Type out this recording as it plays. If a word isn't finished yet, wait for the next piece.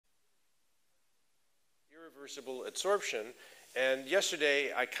irreversible adsorption. And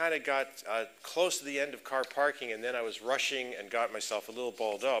yesterday, I kind of got close to the end of car parking, and then I was rushing and got myself a little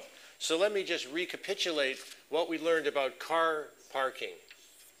balled up. So let me just recapitulate what we learned about car parking.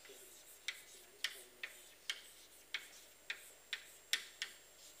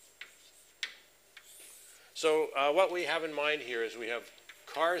 So what we have in mind here is we have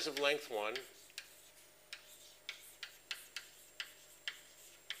cars of length 1,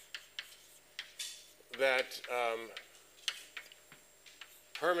 that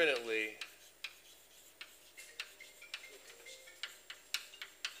permanently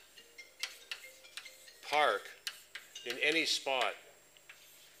park in any spot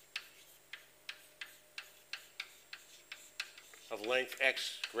of length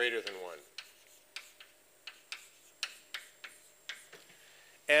x greater than 1.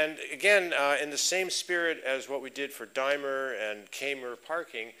 And again, in the same spirit as what we did for dimer and Kamer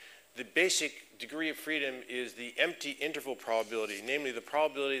parking, the basic degree of freedom is the empty interval probability, namely the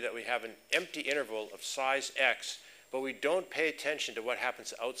probability that we have an empty interval of size x, but we don't pay attention to what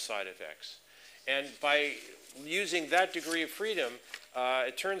happens outside of x. And by using that degree of freedom,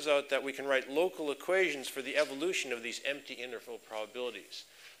 it turns out that we can write local equations for the evolution of these empty interval probabilities.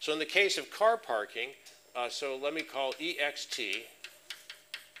 So in the case of car parking, so let me call ext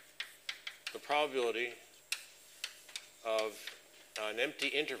the probability of an empty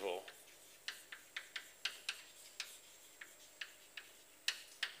interval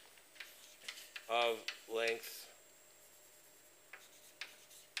of length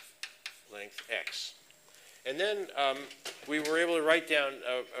x. And then we were able to write down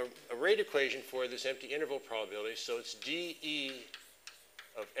a rate equation for this empty interval probability. So it's dE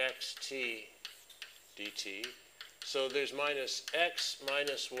of xt dt. So there's minus x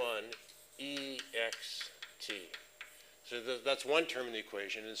minus 1 ext. So that's one term in the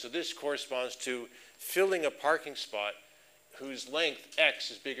equation. And so this corresponds to filling a parking spot whose length x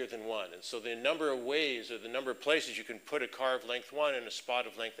is bigger than 1. And so the number of ways, or the number of places you can put a car of length 1 in a spot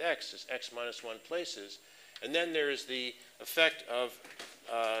of length x is x minus 1 places. And then there is the effect of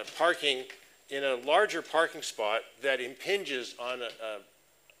parking in a larger parking spot that impinges on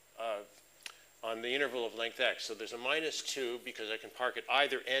the interval of length x. So there's a minus 2 because I can park at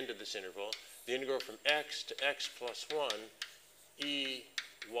either end of this interval. The integral from x to x plus 1 e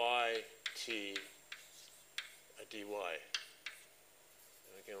y t dy. And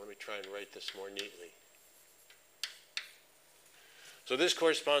again, let me try and write this more neatly. So this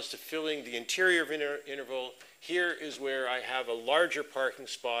corresponds to filling the interior of interval. Here is where I have a larger parking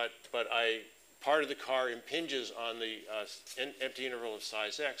spot, but part of the car impinges on the empty interval of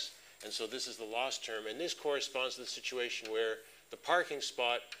size x. And so this is the lost term. And this corresponds to the situation where the parking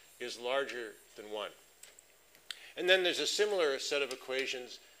spot is larger than 1. And then there's a similar set of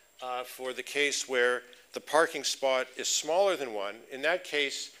equations for the case where the parking spot is smaller than 1. In that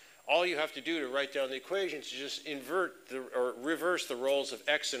case, all you have to do to write down the equations is just reverse the roles of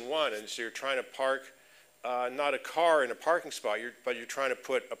x and 1. And so you're trying to park not a car in a parking spot, but you're trying to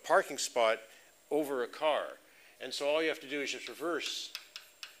put a parking spot over a car. And so all you have to do is just reverse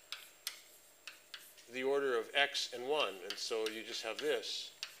the order of x and 1. And so you just have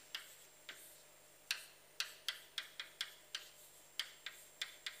this.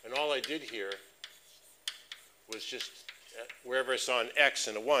 And all I did here was just, wherever I saw an x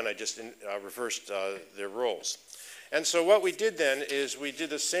and a 1, I just reversed their roles. And so what we did then is we did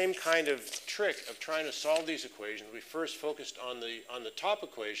the same kind of trick of trying to solve these equations. We first focused on the top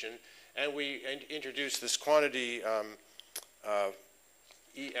equation, and we introduced this quantity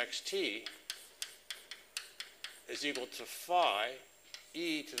ext is equal to phi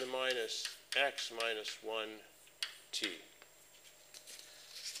e to the minus x minus 1 t.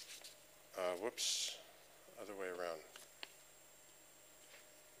 Whoops, other way around.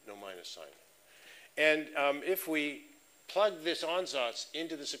 No minus sign. And if we plug this ansatz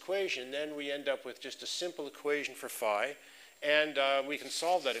into this equation, then we end up with just a simple equation for phi, and we can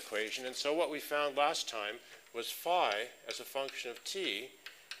solve that equation. And so what we found last time was phi as a function of t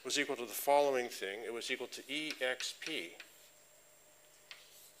was equal to the following thing. It was equal to exp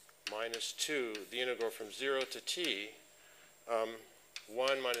minus 2, the integral from 0 to t,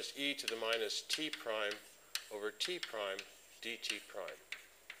 1 minus e to the minus t prime over t prime dt prime.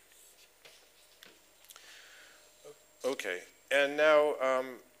 Okay, and now,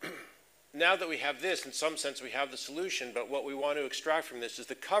 now that we have this, in some sense we have the solution, but what we want to extract from this is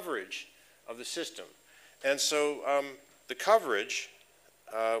the coverage of the system. And so the coverage,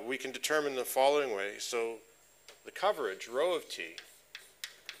 we can determine the following way. So the coverage, rho of t,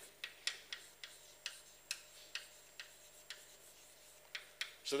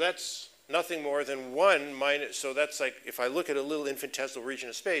 so that's nothing more than 1 minus, so that's like, if I look at a little infinitesimal region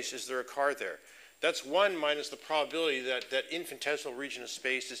of space, is there a car there? That's 1 minus the probability that that infinitesimal region of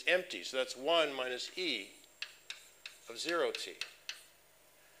space is empty. So that's 1 minus e of 0t.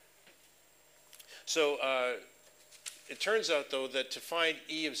 So it turns out, though, that to find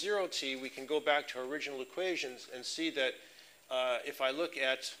e of 0t, we can go back to our original equations and see that if I look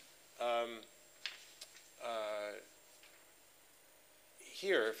at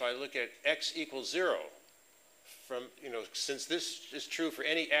here, if I look at x equals 0, from, since this is true for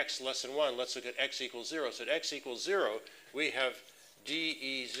any x less than 1, let's look at x equals 0. So at x equals 0, we have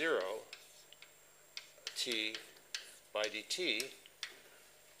dE0 t by dt.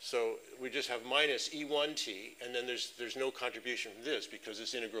 So we just have minus E1t, and then there's no contribution from this because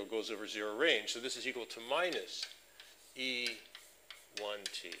this integral goes over 0 range. So this is equal to minus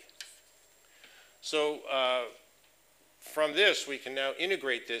E1t. So from this, we can now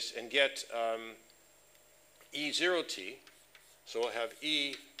integrate this and get E0t. So we'll have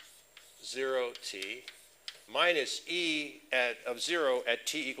E0t minus E of 0 at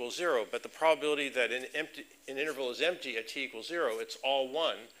t equals 0. But the probability that an interval is empty at t equals 0, it's all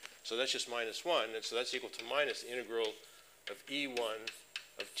 1. So that's just minus 1. And so that's equal to minus the integral of E1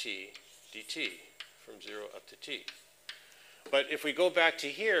 of t dt from 0 up to t. But if we go back to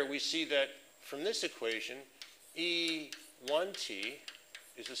here, we see that from this equation, E1t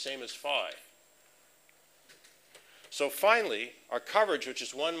is the same as phi. So finally, our coverage, which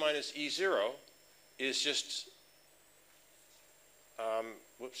is 1 minus E0, is just,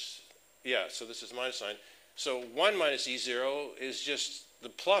 so this is minus sign. So 1 minus E0 is just the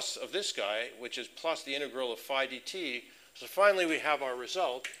plus of this guy, which is plus the integral of phi dt. So finally, we have our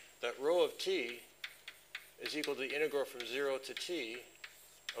result that rho of t is equal to the integral from 0 to t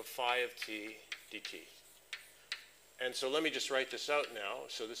of phi of t dt. And so let me just write this out now.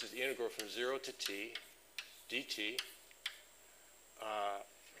 So this is the integral from 0 to t dt,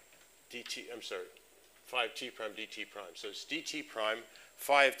 phi of t prime dt prime. So it's dt prime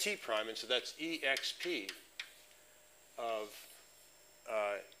phi of t prime, and so that's exp of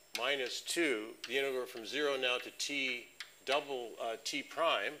minus 2, the integral from 0 now to t double t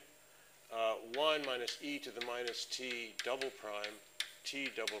prime, 1 minus e to the minus t double prime dt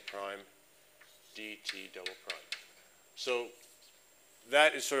double prime. So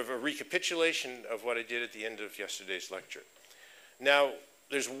that is sort of a recapitulation of what I did at the end of yesterday's lecture. Now,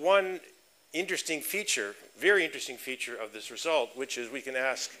 there's one interesting feature, very interesting feature of this result, which is we can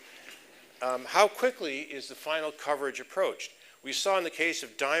ask, how quickly is the final coverage approached? We saw in the case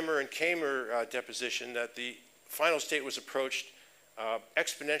of Dimer and Kamer deposition that the final state was approached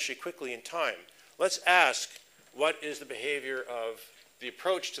exponentially quickly in time. Let's ask, what is the behavior of the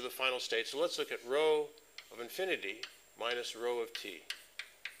approach to the final state? So let's look at rho of infinity minus rho of t.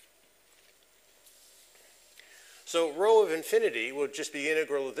 So rho of infinity will just be the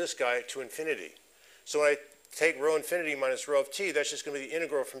integral of this guy to infinity. So when I take rho infinity minus rho of t, that's just going to be the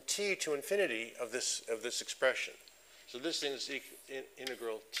integral from t to infinity of this expression. So this thing is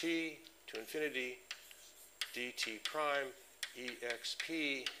integral t to infinity dt prime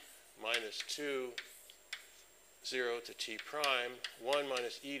exp minus 2, 0 to t prime, 1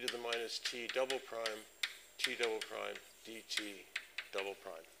 minus e to the minus t double prime dt double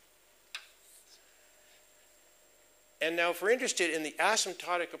prime. And now if we're interested in the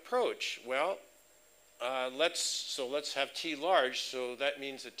asymptotic approach, well, let's have t large, so that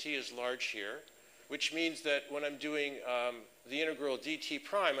means that t is large here, which means that when I'm doing the integral dt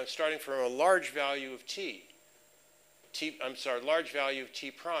prime, I'm starting from a large value of large value of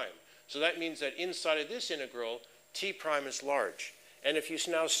t prime. So that means that inside of this integral, t prime is large. And if you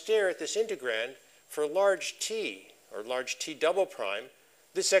now stare at this integrand, for large t, or large t double prime,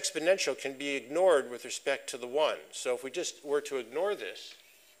 this exponential can be ignored with respect to the 1. So if we just were to ignore this,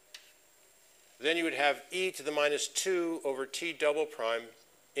 then you would have e to the minus 2 over t double prime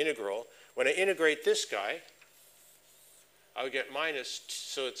integral. When I integrate this guy, I would get minus,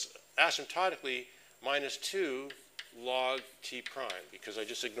 so it's asymptotically minus 2 log t prime, because I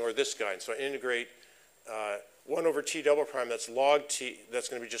just ignore this guy. And so I integrate 1 over t double prime, that's log t, that's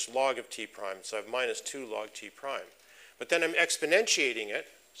going to be just log of t prime. So I have minus 2 log t prime. But then I'm exponentiating it.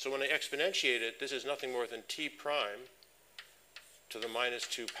 So when I exponentiate it, this is nothing more than t prime to the minus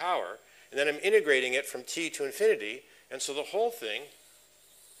 2 power. And then I'm integrating it from t to infinity. And so the whole thing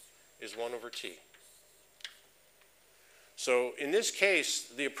is 1 over t. So in this case,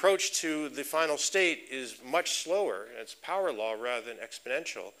 the approach to the final state is much slower. It's power law rather than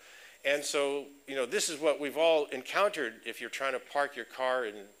exponential. And so, this is what we've all encountered if you're trying to park your car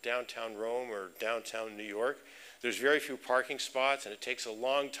in downtown Rome or downtown New York. there's very few parking spots, and it takes a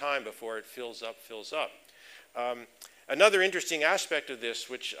long time before it fills up. Another interesting aspect of this,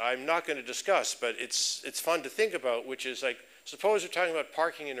 which I'm not going to discuss, but it's fun to think about, which is like, suppose we're talking about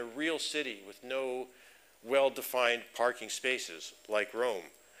parking in a real city with no well-defined parking spaces, like Rome.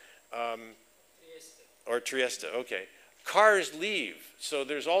 Or Trieste, okay. Cars leave, so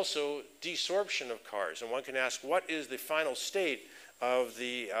there's also desorption of cars, and one can ask, what is the final state of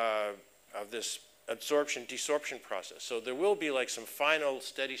this absorption-desorption process? So there will be like some final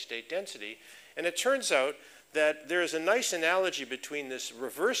steady-state density, and it turns out that there is a nice analogy between this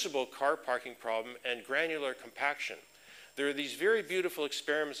reversible car parking problem and granular compaction. There are these very beautiful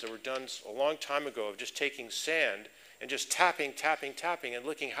experiments that were done a long time ago of just taking sand and just tapping, and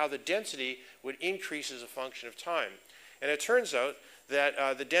looking how the density would increase as a function of time. And it turns out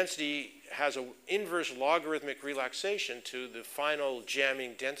that the density has an inverse logarithmic relaxation to the final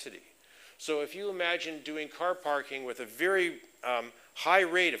jamming density. So if you imagine doing car parking with a very high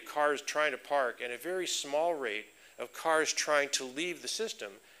rate of cars trying to park and a very small rate of cars trying to leave the system,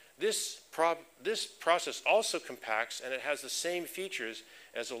 this process also compacts, and it has the same features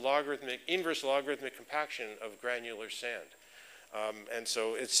as a inverse logarithmic compaction of granular sand. And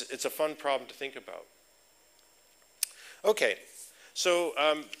so it's a fun problem to think about. Okay, so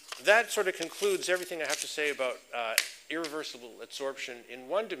that sort of concludes everything I have to say about irreversible adsorption in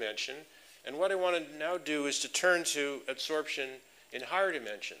one dimension. And what I want to now do is to turn to adsorption in higher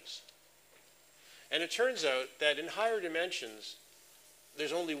dimensions. And it turns out that in higher dimensions,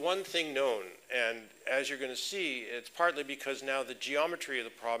 there's only one thing known, and as you're going to see, it's partly because now the geometry of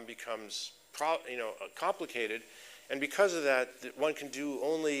the problem becomes complicated, and because of that, one can do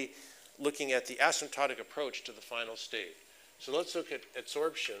only looking at the asymptotic approach to the final state. So let's look at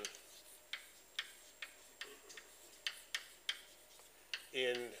adsorption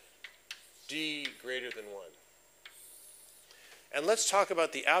in d greater than 1. And let's talk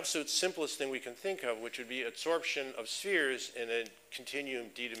about the absolute simplest thing we can think of, which would be adsorption of spheres in a continuum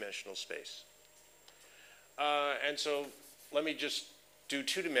d-dimensional space. And so let me just do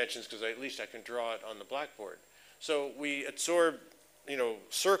 2 dimensions, because at least I can draw it on the blackboard. So we adsorb,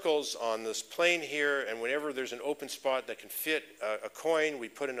 circles on this plane here, and whenever there's an open spot that can fit a coin, we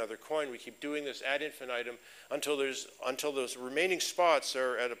put another coin. We keep doing this ad infinitum until those remaining spots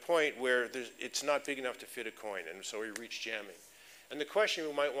are at a point where it's not big enough to fit a coin, and so we reach jamming. And the question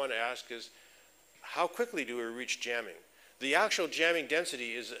we might want to ask is, how quickly do we reach jamming? The actual jamming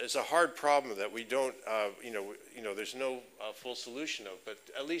density is a hard problem that we don't, there's no full solution of, but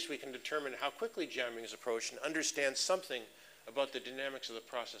at least we can determine how quickly jamming is approached and understand something about the dynamics of the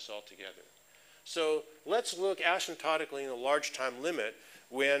process altogether. So let's look asymptotically in a large time limit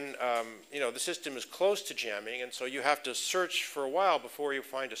when the system is close to jamming, and so you have to search for a while before you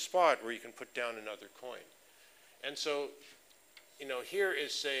find a spot where you can put down another coin. And so here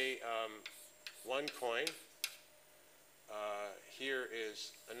is, say, one coin. Here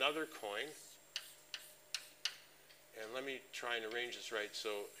is another coin. And let me try and arrange this right. So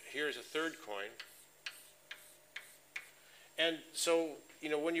here's a third coin. And so,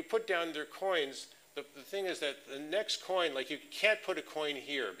 when you put down their coins, the thing is that the next coin, like you can't put a coin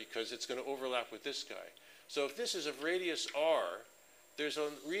here because it's going to overlap with this guy. So if this is of radius r, there's a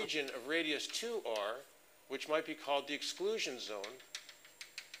region of radius 2r, which might be called the exclusion zone,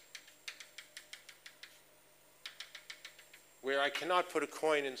 where I cannot put a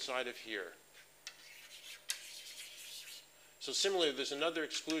coin inside of here. So similarly, there's another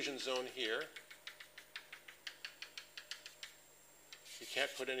exclusion zone here. You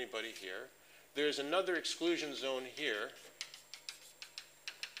can't put anybody here. There's another exclusion zone here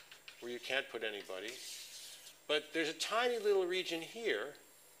where you can't put anybody. But there's a tiny little region here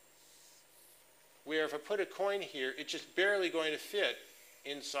where if I put a coin here, it's just barely going to fit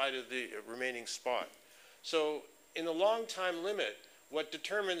inside of the remaining spot. So in the long time limit, what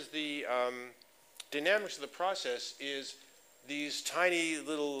determines the dynamics of the process is these tiny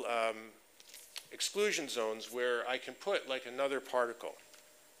little exclusion zones where I can put like another particle.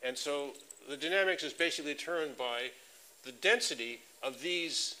 And so the dynamics is basically determined by the density of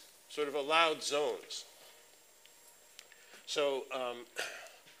these sort of allowed zones. So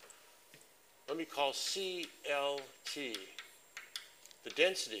let me call CLT the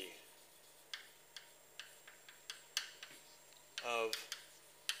density of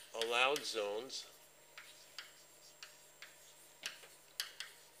allowed zones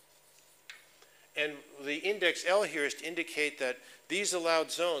and the index L here is to indicate that these allowed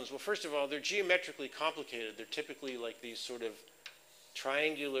zones, well, first of all, they're geometrically complicated. They're typically like these sort of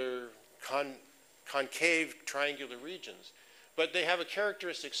triangular, concave triangular regions. But they have a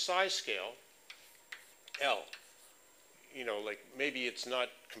characteristic size scale, L. you know, like maybe it's not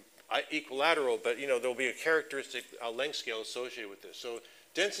equilateral, but, you know, there'll be a characteristic length scale associated with this. So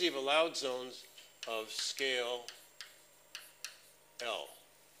density of allowed zones of scale L.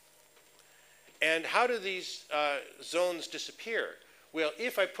 And how do these zones disappear? Well,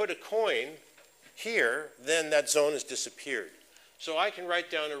 if I put a coin here, then that zone has disappeared. So I can write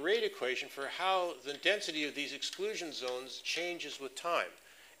down a rate equation for how the density of these exclusion zones changes with time.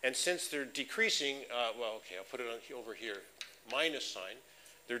 And since they're decreasing, well, okay, I'll put it on over here, minus sign.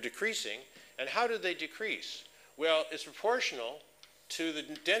 They're decreasing. And how do they decrease? Well, it's proportional to the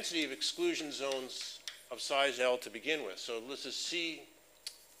density of exclusion zones of size L to begin with. So this is C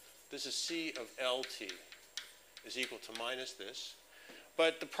of LT is equal to minus this.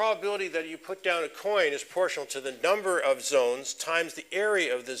 But the probability that you put down a coin is proportional to the number of zones times the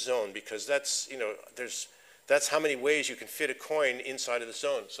area of the zone, because that's, you know, that's how many ways you can fit a coin inside of the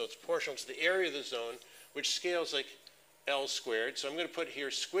zone. So it's proportional to the area of the zone, which scales like L squared. So I'm going to put here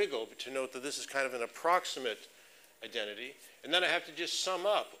squiggle to note that this is kind of an approximate identity. And then I have to just sum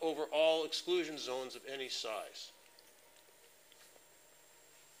up over all exclusion zones of any size.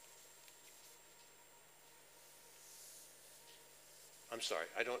 I'm sorry,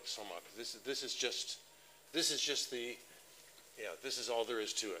 I don't sum up. This is just the, yeah, this is all there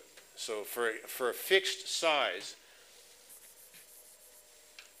is to it. So for a fixed size,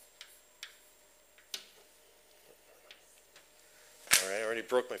 all right, I already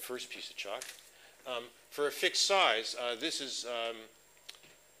broke my first piece of chalk. For a fixed size, this is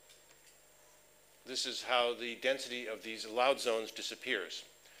how the density of these allowed zones disappears.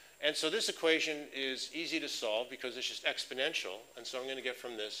 And so this equation is easy to solve because it's just exponential. And so I'm going to get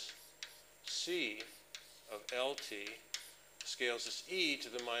from this C of LT scales this e to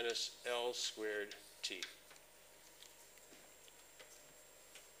the minus L squared t.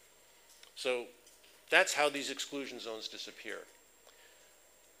 So that's how these exclusion zones disappear.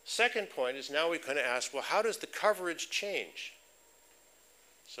 Second point is now we're going to ask, well, how does the coverage change?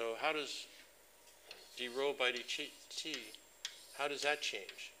 So how does d rho by dt, how does that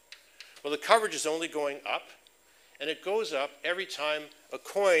change? Well, the coverage is only going up, and it goes up every time a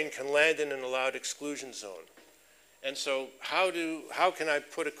coin can land in an allowed exclusion zone. And so how can I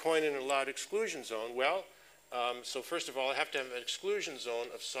put a coin in an allowed exclusion zone? Well, so first of all, I have to have an exclusion zone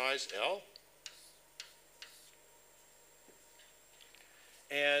of size L.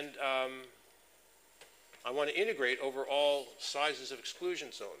 And I want to integrate over all sizes of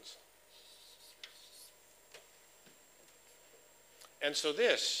exclusion zones. And so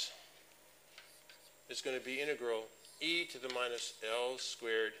this is going to be integral e to the minus L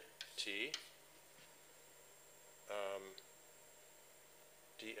squared t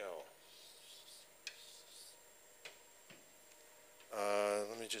dl.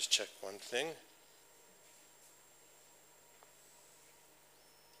 Let me just check one thing.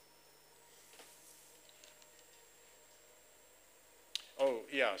 Oh,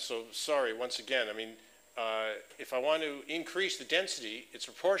 yeah, so sorry, once again, I mean, if I want to increase the density, it's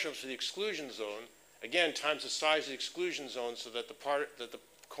proportional to the exclusion zone, again, times the size of the exclusion zone so that the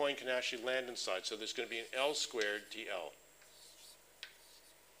coin can actually land inside. So there's going to be an L squared dl.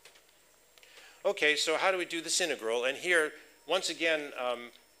 Okay, so how do we do this integral? And here, once again,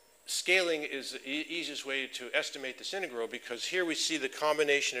 scaling is the easiest way to estimate this integral because here we see the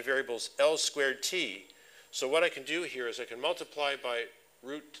combination of variables L squared t. So what I can do here is I can multiply by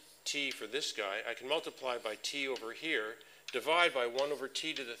root t for this guy. I can multiply by t over here, divide by 1 over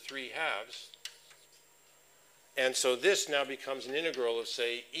t to the 3 halves. And so this now becomes an integral of,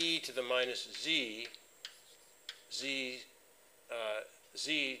 say, e to the minus e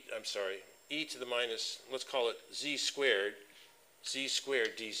to the minus, let's call it z squared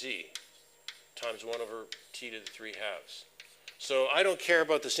dz times 1 over t to the 3 halves. So I don't care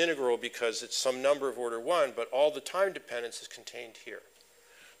about this integral because it's some number of order 1, but all the time dependence is contained here.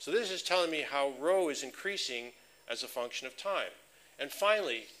 So this is telling me how rho is increasing as a function of time. And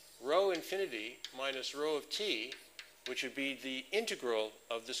finally, rho infinity minus rho of t, which would be the integral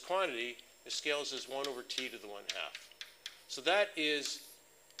of this quantity, it scales as 1 over t to the 1/2. So that is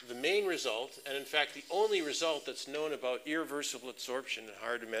the main result, and in fact the only result that's known about irreversible absorption in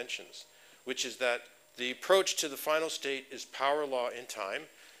higher dimensions, which is that the approach to the final state is power law in time.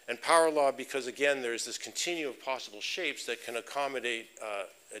 And power law because, again, there's this continuum of possible shapes that can accommodate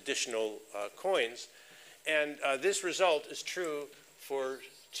additional coins. And this result is true for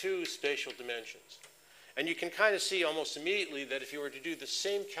 2 spatial dimensions. And you can kind of see almost immediately that if you were to do the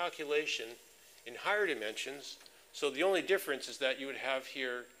same calculation in higher dimensions, so the only difference is that you would have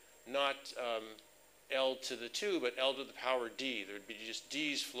here not L to the 2, but L to the power d. There would be just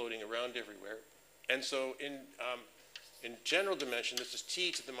d's floating around everywhere. And so in general dimension, this is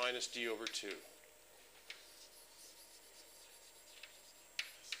T to the minus D over 2.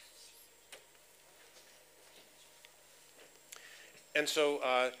 And so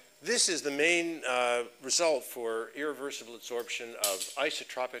this is the main result for irreversible absorption of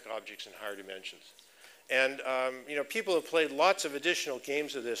isotropic objects in higher dimensions. And you know, people have played lots of additional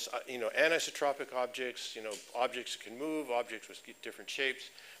games of this, you know, anisotropic objects, you know, objects that can move, objects with different shapes.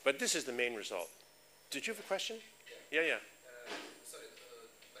 But this is the main result. Did you have a question? Yeah, yeah. Sorry,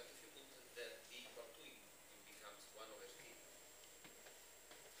 but if you put that D equal to it becomes 1 over T.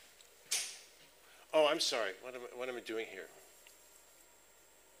 Oh, I'm sorry. What am I doing here?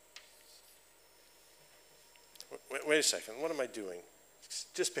 Wait a second. What am I doing?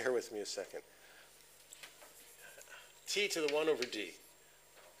 Just bear with me a second. T to the 1 over D.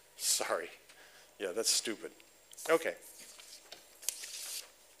 Sorry. Yeah, that's stupid. Okay.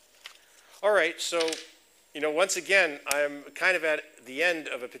 All right, so, you know, once again, I'm kind of at the end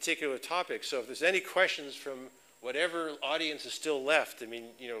of a particular topic. So if there's any questions from whatever audience is still left, I mean,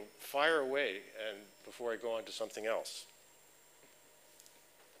 you know, fire away and before I go on to something else.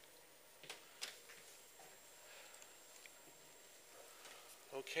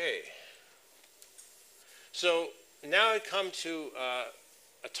 Okay. So now I come to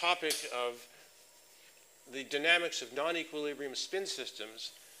a topic of the dynamics of non-equilibrium spin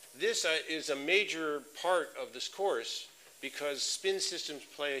systems. This is a major part of this course because spin systems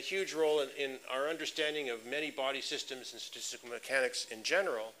play a huge role in our understanding of many body systems and statistical mechanics in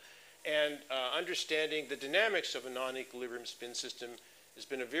general. And understanding the dynamics of a non-equilibrium spin system has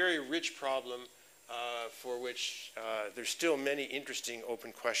been a very rich problem for which there's still many interesting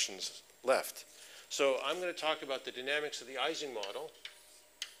open questions left. So I'm going to talk about the dynamics of the Ising model.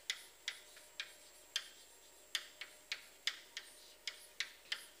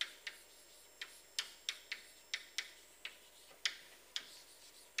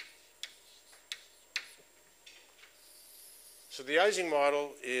 So the Ising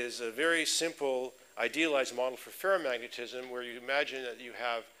model is a very simple idealized model for ferromagnetism where you imagine that you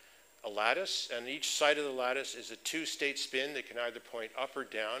have a lattice and each side of the lattice is a two-state spin that can either point up or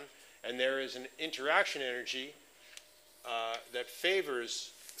down, and there is an interaction energy that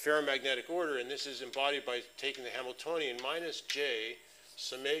favors ferromagnetic order, and this is embodied by taking the Hamiltonian minus J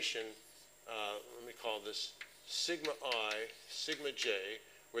summation, let me call this sigma I, sigma J,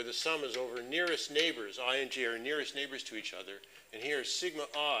 where the sum is over nearest neighbors. I and J are nearest neighbors to each other. And here sigma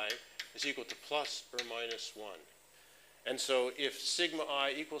I is equal to plus or minus 1. And so if sigma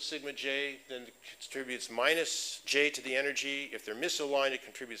I equals sigma J, then it contributes minus J to the energy. If they're misaligned, it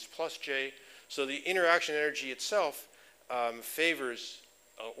contributes plus J. So the interaction energy itself favors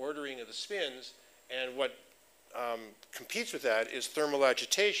ordering of the spins. And what competes with that is thermal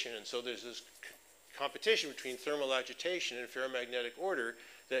agitation. And so there's this competition between thermal agitation and ferromagnetic order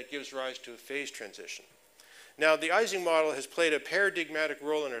that gives rise to a phase transition. Now, the Ising model has played a paradigmatic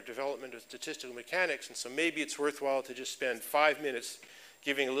role in our development of statistical mechanics, and so maybe it's worthwhile to just spend 5 minutes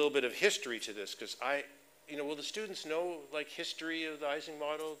giving a little bit of history to this, because you know, will the students know, like, history of the Ising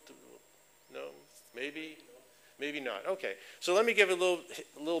model? No? Maybe? Maybe not. Okay. So let me give a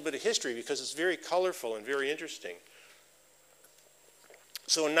little bit of history, because it's very colorful and very interesting.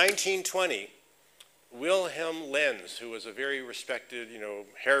 So in 1920, Wilhelm Lenz, who was a very respected, you know,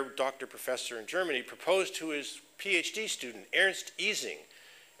 Herr Doctor professor in Germany, proposed to his PhD student, Ernst Ising.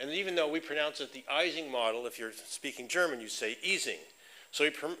 And even though we pronounce it the Ising model, if you're speaking German, you say Ising. So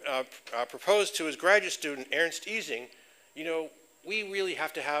he proposed to his graduate student, Ernst Ising, you know, we really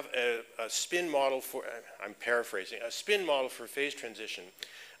have to have a spin model for, I'm paraphrasing, a spin model for phase transition.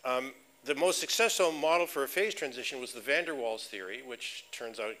 The most successful model for a phase transition was the van der Waals theory, which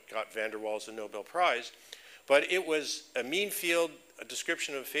turns out got van der Waals a Nobel Prize. But it was a mean field, a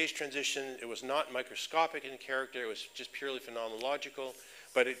description of phase transition. It was not microscopic in character. It was just purely phenomenological.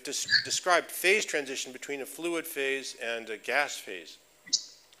 But it described phase transition between a fluid phase and a gas phase.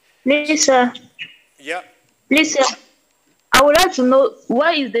 Lisa. Yeah. Lisa, I would like to know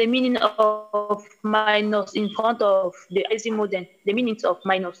what is the meaning of minus in front of the Ising model, the meaning of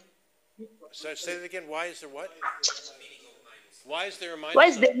minus. So say that again. Why is there what? Why is there a minus? What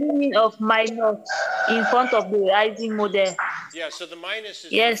is the meaning of minus in front of the Ising model? Yeah, so the minus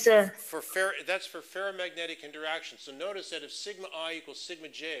is yes, that's for ferromagnetic interaction. So notice that if sigma I equals sigma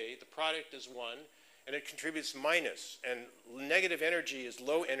J, the product is 1, and it contributes minus. And negative energy is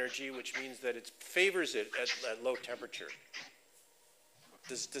low energy, which means that it favors it at low temperature.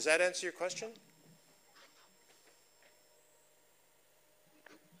 Does that answer your question?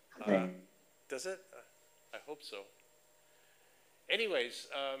 Does it? I hope so. anyways,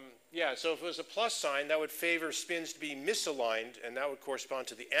 yeah, so if it was a plus sign, that would favor spins to be misaligned, and that would correspond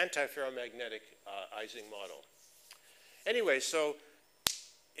to the antiferromagnetic Ising model. Anyway, so,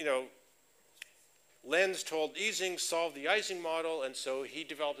 you know, Lenz told Ising solve the Ising model, and so he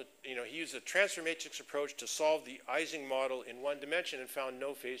developed, he used a transfer matrix approach to solve the Ising model in one dimension and found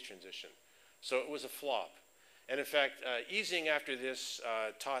no phase transition. So it was a flop. And in fact, Ising after this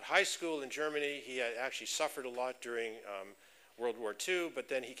taught high school in Germany. He had actually suffered a lot during World War II, but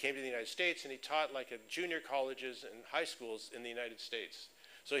then he came to the United States and he taught like at junior colleges and high schools in the United States.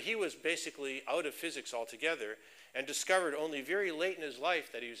 So he was basically out of physics altogether and discovered only very late in his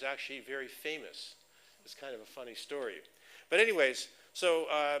life that he was actually very famous. It's kind of a funny story. But anyways, so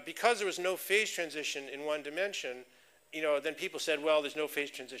because there was no phase transition in one dimension, then people said, well, there's no phase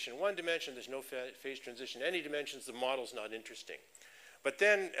transition in one dimension, there's no phase transition in any dimensions, the model's not interesting. But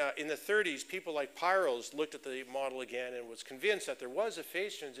then in the 30s, people like Peierls looked at the model again and was convinced that there was a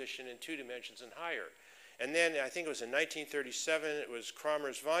phase transition in 2 dimensions and higher. And then I think it was in 1937, it was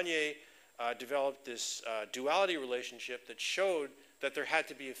Kramers-Vannier developed this duality relationship that showed that there had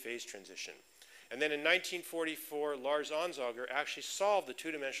to be a phase transition. And then in 1944, Lars Onsager actually solved the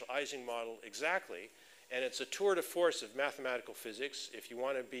 2-dimensional Ising model exactly. And it's a tour de force of mathematical physics. If you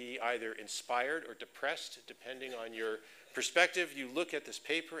want to be either inspired or depressed, depending on your perspective, you look at this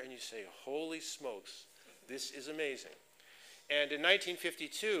paper and you say, holy smokes, this is amazing. And in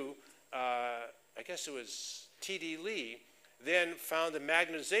 1952, I guess it was T.D. Lee, then found the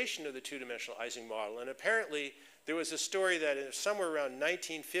magnetization of the 2-dimensional Ising model. And apparently, there was a story that somewhere around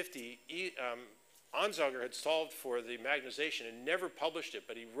 1950, Onsager had solved for the magnetization and never published it,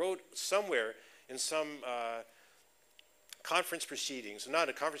 but he wrote somewhere in some conference proceedings, not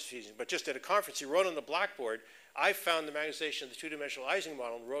a conference proceeding, but just at a conference, he wrote on the blackboard, I found the magnetization of the 2-dimensional Ising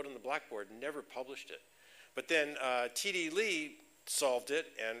model and wrote on the blackboard and never published it. But then T.D. Lee solved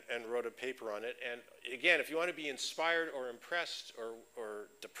it and wrote a paper on it. And again, if you want to be inspired or impressed or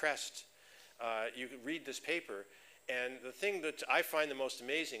depressed, you can read this paper. And the thing that I find the most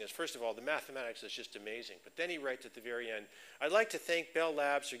amazing is, first of all, the mathematics is just amazing. But then he writes at the very end, I'd like to thank Bell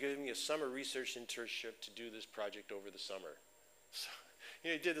Labs for giving me a summer research internship to do this project over the summer. So,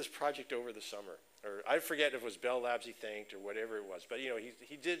 he did this project over the summer. Or I forget if it was Bell Labs he thanked or whatever it was. But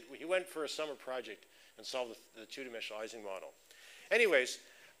he went for a summer project and solved the 2-dimensional Ising model. Anyways,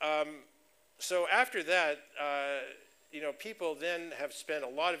 so after that, people then have spent a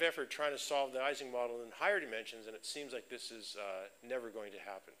lot of effort trying to solve the Ising model in higher dimensions, and it seems like this is never going to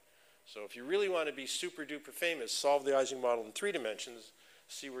happen. So if you really want to be super duper famous, solve the Ising model in 3 dimensions,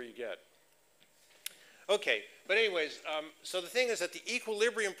 see where you get. Okay, but anyways, so the thing is that the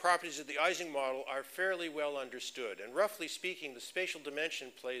equilibrium properties of the Ising model are fairly well understood, and roughly speaking, the spatial dimension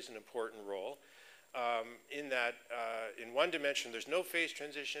plays an important role. In that in 1 dimension there's no phase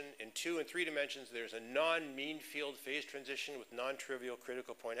transition, in 2 and 3 dimensions there's a non-mean field phase transition with non-trivial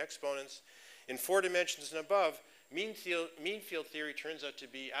critical point exponents. In 4 dimensions and above, mean field theory turns out to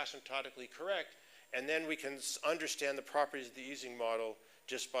be asymptotically correct, and then we can understand the properties of the Ising model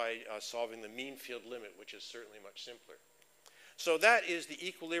just by solving the mean field limit, which is certainly much simpler. So that is the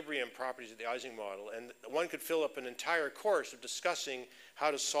equilibrium properties of the Ising model, and one could fill up an entire course of discussing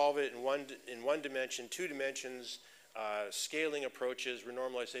how to solve it in one dimension, 2 dimensions, scaling approaches,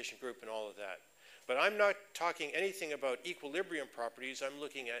 renormalization group, and all of that. But I'm not talking anything about equilibrium properties. I'm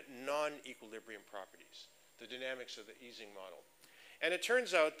looking at non-equilibrium properties, the dynamics of the Ising model. And it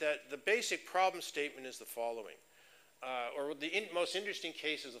turns out that the basic problem statement is the following, or the most interesting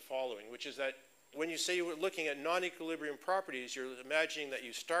case is the following, which is that when you say you're looking at non-equilibrium properties, you're imagining that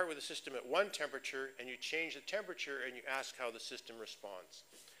you start with a system at 1 temperature and you change the temperature and you ask how the system responds.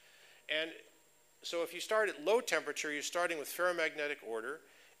 And so if you start at low temperature, you're starting with ferromagnetic order,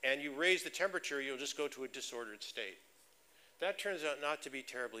 and you raise the temperature, you'll just go to a disordered state. That turns out not to be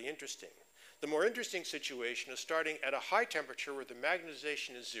terribly interesting. The more interesting situation is starting at a high temperature where the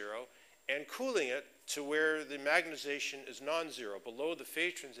magnetization is 0 and cooling it to where the magnetization is non-zero, below the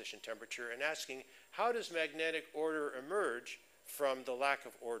phase transition temperature, and asking, how does magnetic order emerge from the lack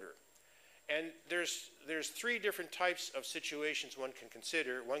of order? And there's 3 different types of situations one can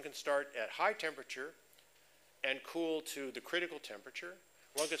consider. One can start at high temperature and cool to the critical temperature.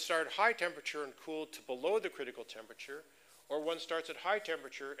 One could start at high temperature and cool to below the critical temperature, or one starts at high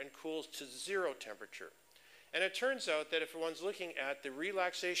temperature and cools to 0 temperature. And it turns out that if one's looking at the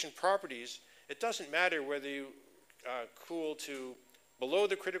relaxation properties, it doesn't matter whether you cool to below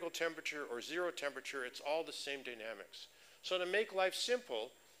the critical temperature or 0 temperature, it's all the same dynamics. So to make life simple,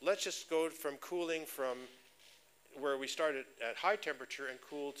 let's just go from cooling from where we started at high temperature and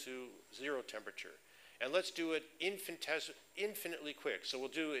cool to 0 temperature. And let's do it infinitely quick. So we'll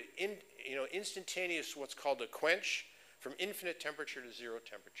do instantaneous, what's called a quench, from infinite temperature to 0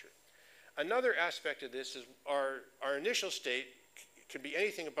 temperature. Another aspect of this is our initial state can be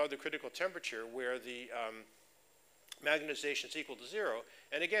anything above the critical temperature where the magnetization is equal to 0.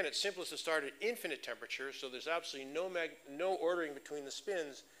 And again, it's simplest to start at infinite temperature, so there's absolutely no ordering between the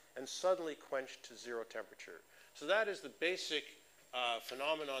spins, and suddenly quenched to 0 temperature. So that is the basic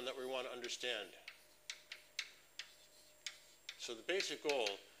phenomenon that we want to understand. So the basic goal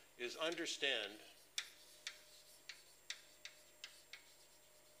is understand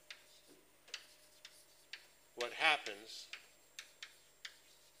what happens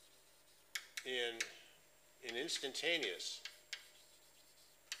in instantaneous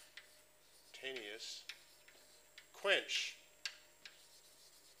quench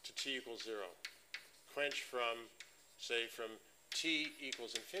to t equals 0. Quench from, say, from t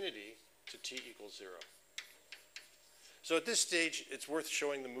equals infinity to t equals 0. So at this stage, it's worth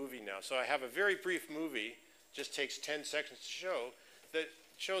showing the movie now. So I have a very brief movie, just takes 10 seconds to show, that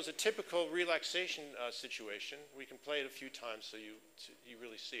shows a typical relaxation situation. We can play it a few times so you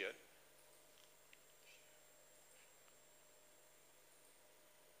really see it.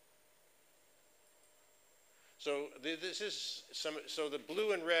 So this is so the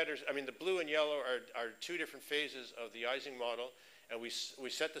blue and red, the blue and yellow are two different phases of the Ising model, and we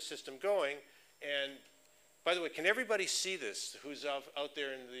set the system going. And by the way, can everybody see this who's out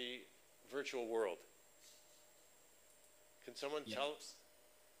there in the virtual world? Can someone tell us?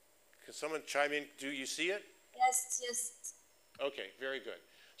 Can someone chime in? Do you see it? Yes, yes. Okay, very good.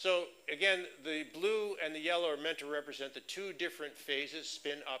 So again, the blue and the yellow are meant to represent the two different phases,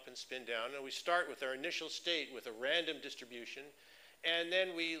 spin up and spin down. And we start with our initial state with a random distribution, and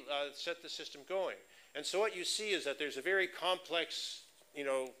then we set the system going. And so what you see is that there's a very complex,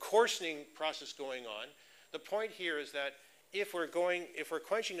 coarsening process going on. The point here is that if we're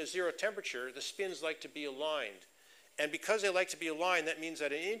quenching to 0 temperature, the spins like to be aligned. And because they like to be aligned, that means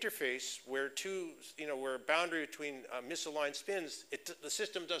that an interface where where a boundary between misaligned spins, the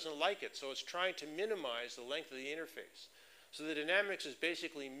system doesn't like it. So it's trying to minimize the length of the interface. So the dynamics is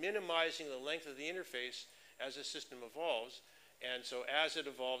basically minimizing the length of the interface as the system evolves. And so as it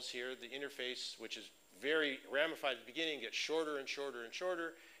evolves here, the interface, which is very ramified at the beginning, gets shorter and shorter and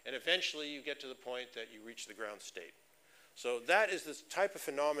shorter. And eventually you get to the point that you reach the ground state. So that is the type of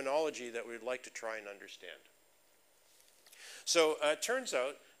phenomenology that we'd like to try and understand. So it turns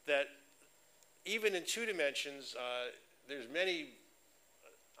out that even in 2 dimensions, there's many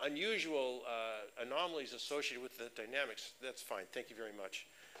unusual anomalies associated with the dynamics. That's fine. Thank you very much.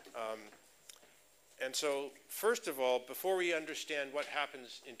 And so first of all, before we understand what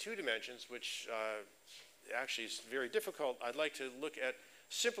happens in 2 dimensions, which actually is very difficult, I'd like to look at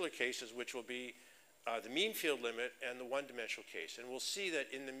simpler cases, which will be the mean field limit and the one-dimensional case. And we'll see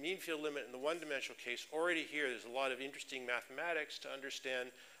that in the mean field limit and the one-dimensional case, already here there's a lot of interesting mathematics to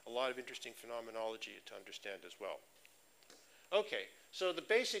understand, a lot of interesting phenomenology to understand as well. Okay, so the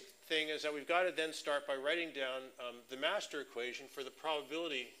basic thing is that we've got to then start by writing down the master equation for the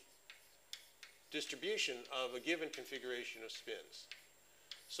probability distribution of a given configuration of spins.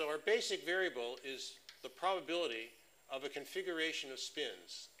 So our basic variable is the probability of a configuration of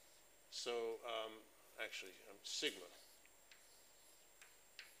spins. So actually, sigma.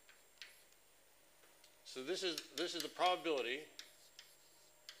 So this is the probability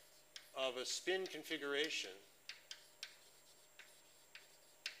of a spin configuration.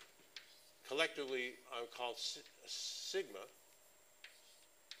 Collectively, called sigma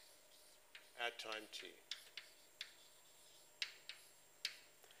at time t.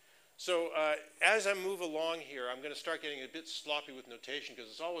 So as I move along here, I'm going to start getting a bit sloppy with notation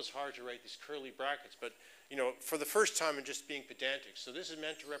because it's always hard to write these curly brackets. But for the first time, I'm just being pedantic. So this is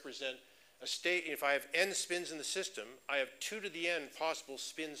meant to represent a state. If I have n spins in the system, I have 2 to the n possible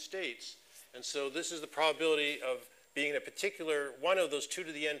spin states. And so this is the probability of being in a particular one of those 2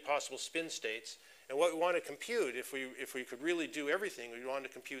 to the n possible spin states. And what we want to compute, if we could really do everything, we want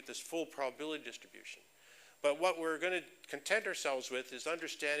to compute this full probability distribution. But what we're going to content ourselves with is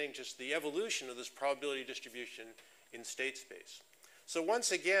understanding just the evolution of this probability distribution in state space. So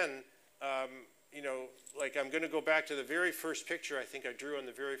once again, like I'm going to go back to the very first picture I think I drew on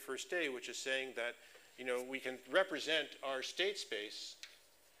the very first day, which is saying that, we can represent our state space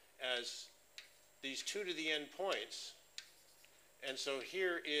as these 2 to the n points. And so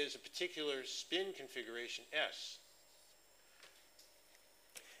here is a particular spin configuration S.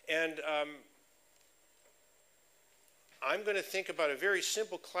 And I'm going to think about a very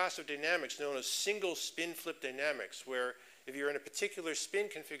simple class of dynamics known as single spin flip dynamics, where if you're in a particular spin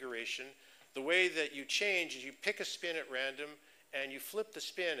configuration, the way that you change is you pick a spin at random and you flip the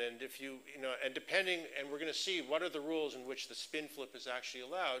spin, and if you, and depending, and we're going to see what are the rules in which the spin flip is actually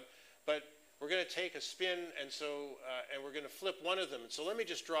allowed, but we're going to take a spin, and so, and we're going to flip one of them. And so let me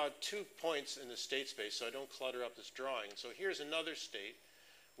just draw 2 points in the state space so I don't clutter up this drawing. So here's another state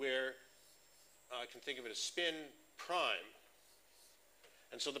where I can think of it as spin prime.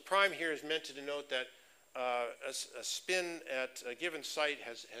 And so the prime here is meant to denote that a spin at a given site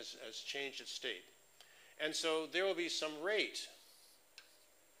has changed its state. And so there will be some rate,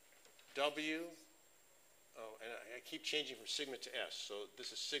 W, and I keep changing from sigma to S, so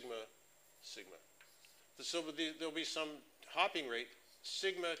this is sigma, sigma. So there'll be some hopping rate,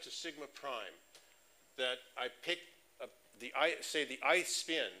 sigma to sigma prime, that I pick say the ith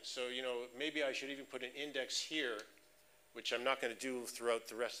spin. So, maybe I should even put an index here, which I'm not going to do throughout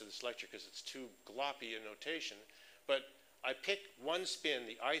the rest of this lecture because it's too gloppy a notation. But I pick one spin,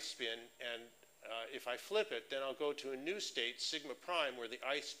 the ith spin, and if I flip it, then I'll go to a new state, sigma prime, where the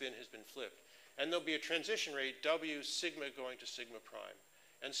ith spin has been flipped. And there'll be a transition rate, W sigma going to sigma prime.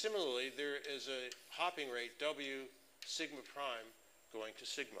 And similarly, there is a hopping rate, W sigma prime going to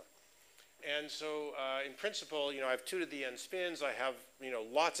sigma. And so in principle, I have 2 to the n spins. I have,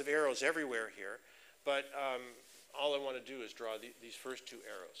 lots of arrows everywhere here. But all I want to do is draw these first 2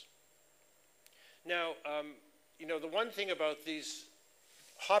 arrows. Now, the one thing about these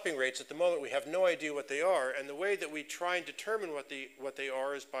hopping rates at the moment, we have no idea what they are. And the way that we try and determine what they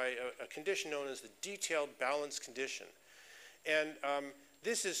are is by a condition known as the detailed balance condition. And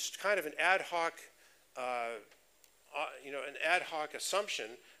this is kind of an ad hoc, an ad hoc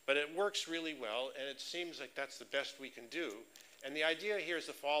assumption, but it works really well, and it seems like that's the best we can do. And the idea here is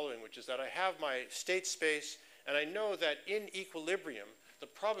the following, which is that I have my state space, and I know that in equilibrium, the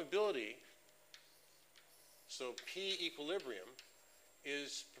probability, so P equilibrium,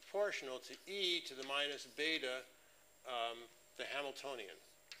 is proportional to e to the minus beta, the Hamiltonian.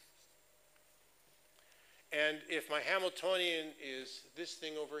 And if my Hamiltonian is this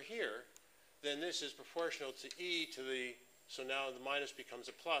thing over here, then this is proportional to e to the, so now the minus becomes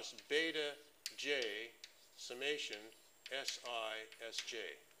a plus, beta j summation si sj.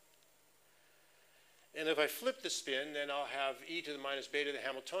 And if I flip the spin, then I'll have e to the minus beta, the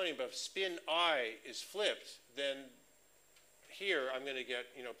Hamiltonian, but if spin I is flipped, then here I'm going to get,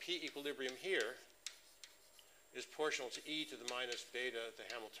 P equilibrium here is proportional to e to the minus beta, the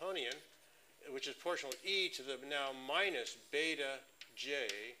Hamiltonian, which is proportional to e to the now minus beta j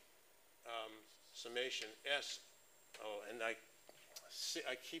summation s. Oh, and I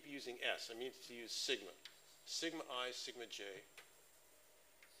keep using s. I mean to use sigma. Sigma I, sigma j.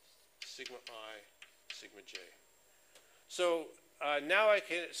 Sigma I, sigma j. So now I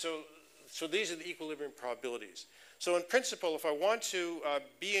can, so these are the equilibrium probabilities. So in principle, if I want to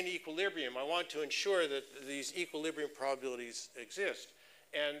be in equilibrium, I want to ensure that these equilibrium probabilities exist.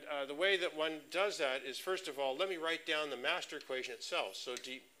 And the way that one does that is, first of all, let me write down the master equation itself. So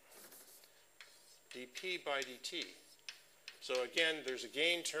dp by dt. So again, there's a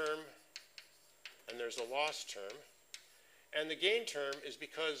gain term and there's a loss term. And the gain term is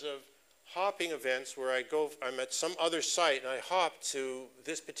because of hopping events where I'm at some other site and I hop to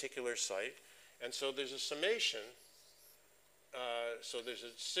this particular site. And so there's a summation. So there's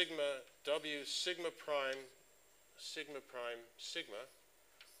a sigma w sigma prime, sigma,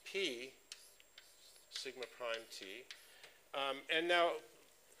 p, sigma prime t. And now,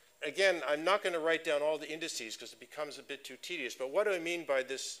 again, I'm not going to write down all the indices because it becomes a bit too tedious. But what do I mean by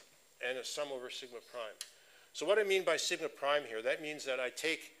this and a sum over sigma prime? So what I mean by sigma prime here, that means that I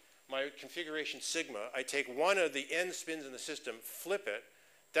take my configuration sigma, I take one of the n spins in the system, flip it.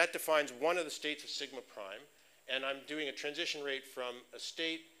 That defines one of the states of sigma prime. And I'm doing a transition rate from a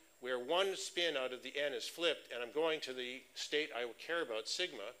state where one spin out of the n is flipped, and I'm going to the state I would care about,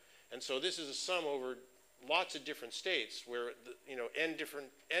 sigma. And so this is a sum over lots of different states where,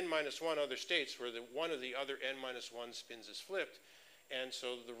 n minus 1 other states where one of the other n minus 1 spins is flipped. And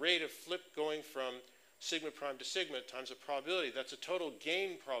so the rate of flip going from sigma prime to sigma times the probability, that's a total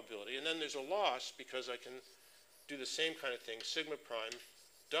gain probability. And then there's a loss because I can do the same kind of thing, sigma prime,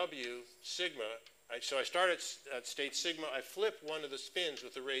 w, sigma. So I start at state sigma, I flip one of the spins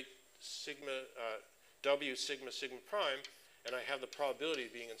with the rate sigma, w, sigma, sigma prime, and I have the probability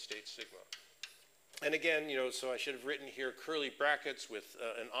of being in state sigma. And again, so I should have written here curly brackets with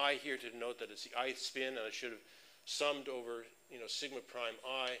an I here to denote that it's the ith spin, and I should have summed over, sigma prime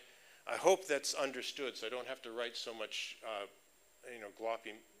I. I hope that's understood, so I don't have to write so much,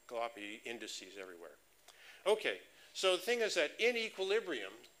 gloppy indices everywhere. Okay, so the thing is that in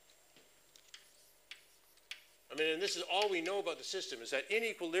equilibrium, and this is all we know about the system, is that in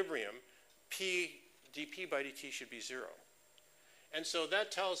equilibrium, P dP by dt should be 0. And so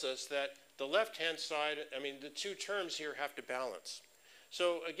that tells us that the left-hand side, I mean, the two terms here have to balance.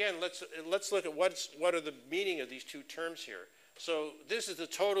 So again, let's look at what are the meaning of these two terms here. So this is the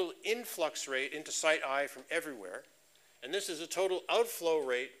total influx rate into site I from everywhere. And this is the total outflow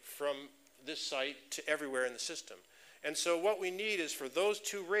rate from this site to everywhere in the system. And so what we need is for those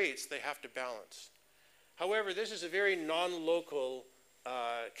two rates, they have to balance. However, this is a very non-local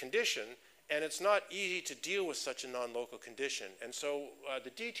condition, and it's not easy to deal with such a non-local condition. And so the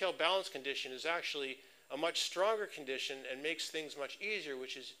detailed balance condition is actually a much stronger condition and makes things much easier,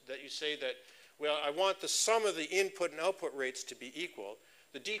 which is that you say that, well, I want the sum of the input and output rates to be equal.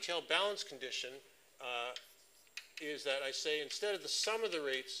 The detailed balance condition is that I say instead of the sum of the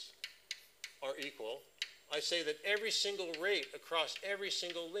rates are equal, I say that every single rate across every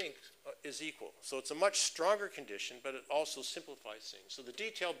single link is equal. So it's a much stronger condition, but it also simplifies things. So the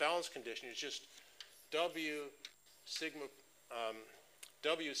detailed balance condition is just W sigma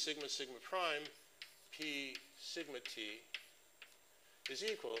sigma prime P sigma T is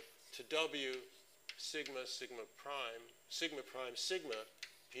equal to W sigma sigma prime sigma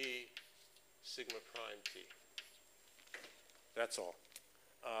P sigma prime T. That's all.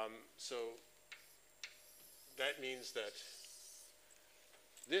 So that means that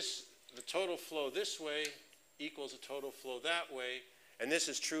the total flow this way equals the total flow that way, and this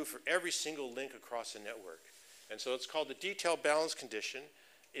is true for every single link across the network. And so it's called the detailed balance condition.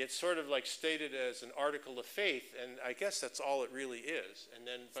 It's sort of like stated as an article of faith, and I guess that's all it really is. And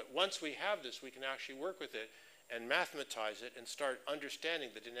then, but once we have this, we can actually work with it and mathematize it and start understanding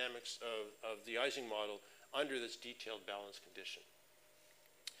the dynamics of the Ising model under this detailed balance condition.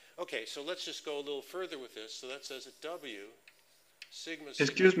 Okay, so let's just go a little further with this. So that says that W sigma.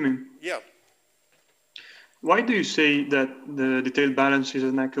 Excuse me. Yeah. Why do you say that the detailed balance is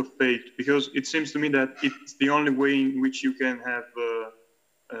an act of faith? Because it seems to me that it's the only way in which you can have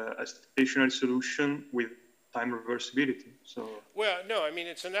a stationary solution with time reversibility. So. Well, no, I mean,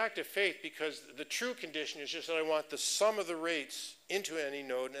 it's an act of faith because the true condition is just that I want the sum of the rates into any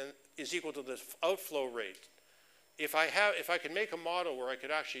node and is equal to the outflow rate. If I could make a model where I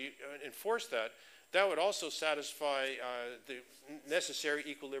could actually enforce that, that would also satisfy the necessary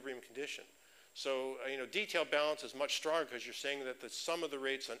equilibrium condition. So, detailed balance is much stronger because you're saying that the sum of the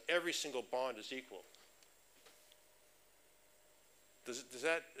rates on every single bond is equal. Does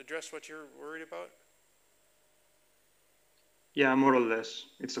that address what you're worried about? Yeah, more or less.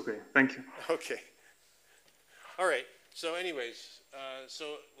 It's okay. Thank you. Okay. All right. So anyways,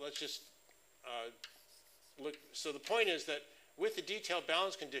 so let's just look. So the point is that with the detailed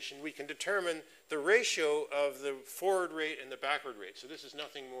balance condition, we can determine the ratio of the forward rate and the backward rate. So this is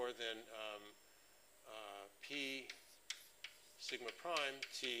nothing more than P sigma prime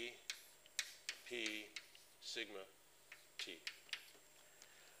T P sigma T.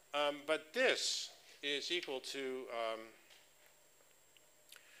 But this is equal to,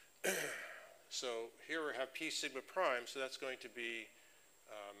 so here we have P sigma prime, so that's going to be,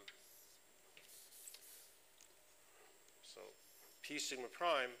 so P sigma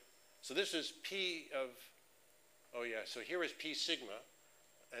prime, so this is P of, oh yeah, so here is P sigma,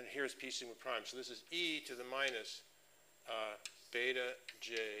 and here's P sigma prime. So this is e to the minus beta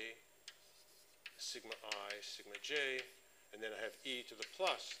j sigma I sigma j, and then I have e to the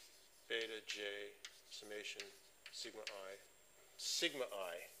plus beta j summation sigma I sigma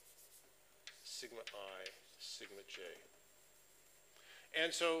I sigma I sigma j.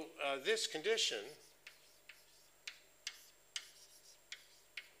 And so this condition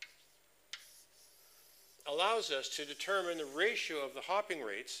allows us to determine the ratio of the hopping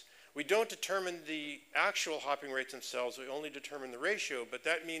rates. We don't determine the actual hopping rates themselves, we only determine the ratio, but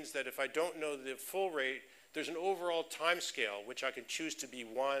that means that if I don't know the full rate, there's an overall time scale, which I can choose to be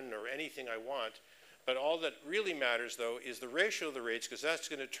 1 or anything I want. But all that really matters, though, is the ratio of the rates, because that's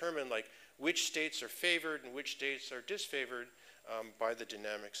going to determine like which states are favored and which states are disfavored by the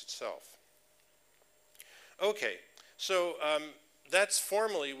dynamics itself. Okay, so that's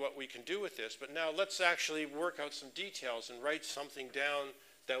formally what we can do with this, but now let's actually work out some details and write something down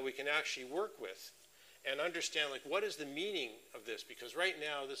that we can actually work with and understand like what is the meaning of this, because right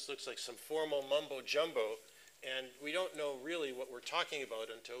now this looks like some formal mumbo jumbo and we don't know really what we're talking about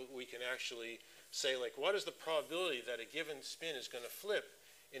until we can actually say like what is the probability that a given spin is going to flip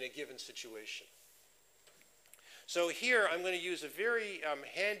in a given situation. So here I'm going to use a very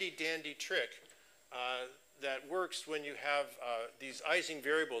handy dandy trick that works when you have these Ising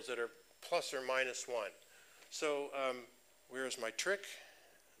variables that are plus or minus 1. So where's my trick?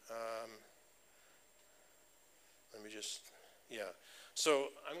 Let me just, yeah. So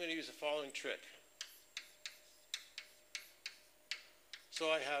I'm going to use the following trick. So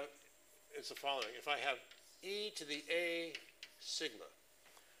I have, it's the following. If I have e to the a sigma,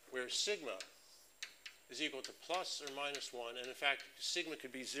 where sigma is equal to plus or minus 1, and in fact, sigma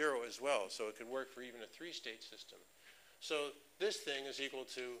could be 0 as well, so it could work for even a 3-state system. So this thing is equal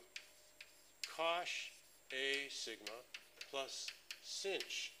to cosh a sigma plus sinh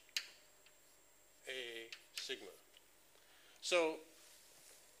a sigma. So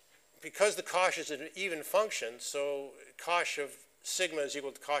because the cosh is an even function, so cosh of sigma is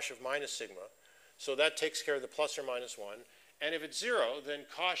equal to cosh of minus sigma. So that takes care of the plus or minus 1. And if it's 0, then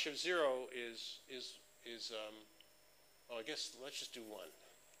cosh of 0 is well, I guess let's just do 1.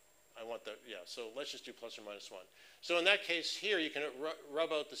 I want the, yeah, so let's just do plus or minus 1. So in that case here, you can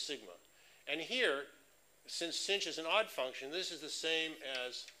rub out the sigma. And here, since sinh is an odd function, this is the same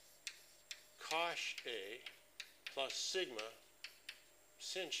as cosh a plus sigma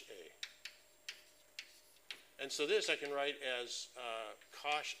sinh a. And so this I can write as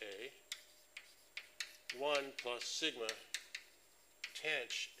cosh a 1 plus sigma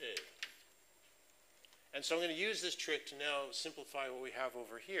tanh a. And so I'm going to use this trick to now simplify what we have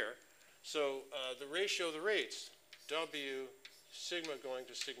over here. So the ratio of the rates, W sigma going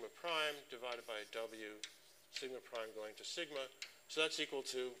to sigma prime divided by W sigma prime going to sigma. So that's equal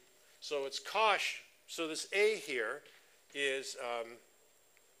to, so it's cosh, so this A here is,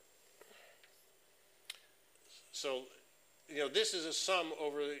 so, you know, this is a sum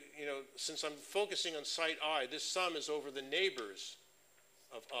over, you know, since I'm focusing on site I, this sum is over the neighbors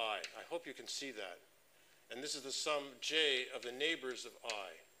of I. I hope you can see that. And this is the sum J of the neighbors of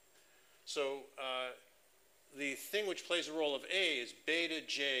I. So the thing which plays a role of A is beta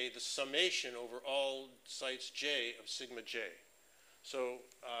J, the summation over all sites J of sigma J. So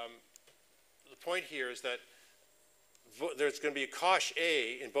the point here is that there's going to be a cosh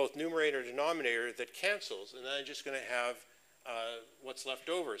A in both numerator and denominator that cancels, and then I'm just going to have what's left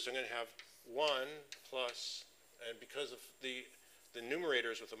over. So I'm going to have 1 plus, and because of the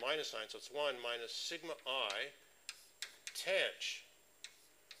numerator is with a minus sign, so it's 1 minus sigma I tanh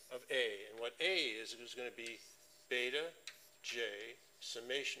of A. And what A is going to be beta J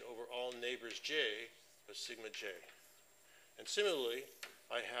summation over all neighbors J of sigma J. And similarly,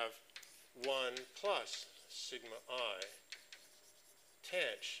 I have 1 plus sigma I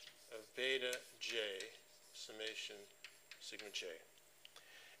tanh of beta J summation sigma J.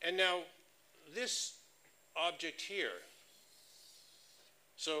 And now this object here,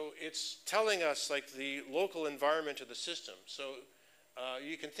 so it's telling us like the local environment of the system. So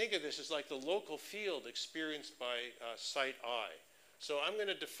you can think of this as like the local field experienced by site I. So I'm going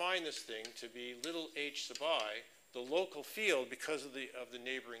to define this thing to be little h sub I, the local field because of the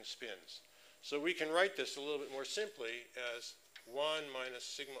neighboring spins. So we can write this a little bit more simply as 1 minus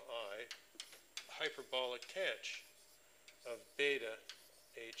sigma I hyperbolic tanh of beta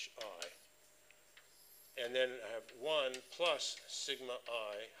hi. And then I have 1 plus sigma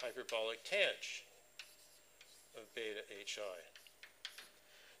I hyperbolic tanh of beta hi.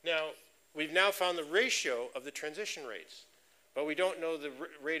 Now, we've now found the ratio of the transition rates, but we don't know the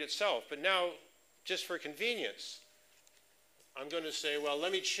rate itself. But now, just for convenience, I'm going to say, well,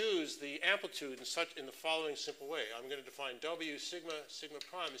 let me choose the amplitude in the following simple way. I'm going to define W sigma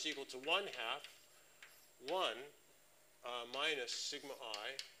prime is equal to 1/2 1 minus sigma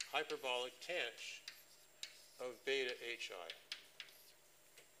I hyperbolic tanh of beta hi.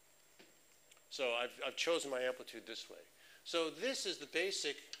 So I've chosen my amplitude this way. So this is the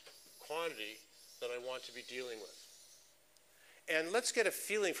basic quantity that I want to be dealing with. And let's get a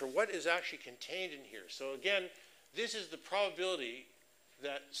feeling for what is actually contained in here. So again, this is the probability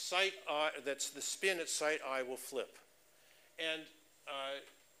that site I, that's the spin at site I will flip. And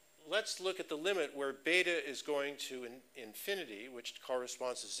let's look at the limit where beta is going to infinity, which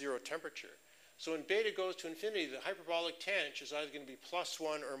corresponds to 0 temperature. So when beta goes to infinity, the hyperbolic tanh is either going to be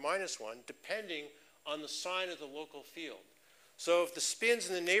 +1 or -1, depending on the sign of the local field. So if the spins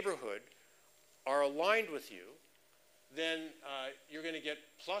in the neighborhood are aligned with you, then you're going to get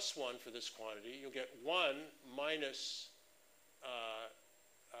 +1 for this quantity. You'll get 1 minus,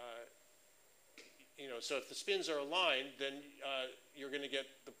 you know, so if the spins are aligned, then you're going to get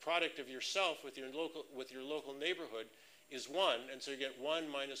the product of yourself with your local neighborhood is 1, and so you get 1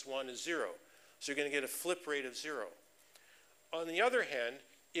 minus 1 is 0. So you're going to get a flip rate of 0. On the other hand,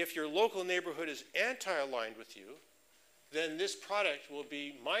 if your local neighborhood is anti-aligned with you, then this product will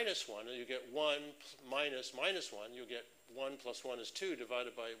be -1, and you get 1 minus -1. You'll get 1 plus 1 is 2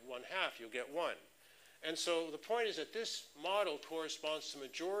 divided by 1/2. You'll get 1. And so the point is that this model corresponds to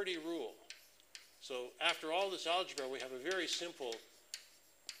majority rule. So after all this algebra, we have a very simple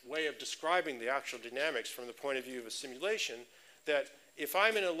way of describing the actual dynamics from the point of view of a simulation, that if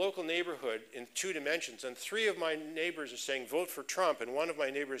I'm in a local neighborhood in 2 dimensions and 3 of my neighbors are saying vote for Trump and 1 of my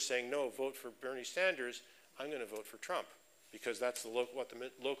neighbors is saying no, vote for Bernie Sanders, I'm going to vote for Trump because that's what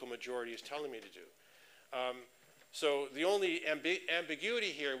the local majority is telling me to do. So the only ambiguity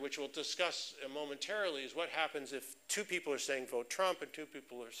here, which we'll discuss momentarily, is what happens if 2 people are saying vote Trump and 2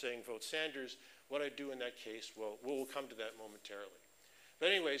 people are saying vote Sanders. What I do in that case, well, we'll come to that momentarily. But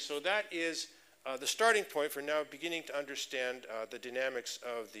anyway, so that is the starting point for now beginning to understand the dynamics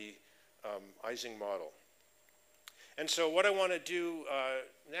of the Ising model. And so what I want to do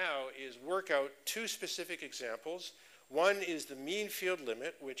now is work out 2 specific examples. One is the mean field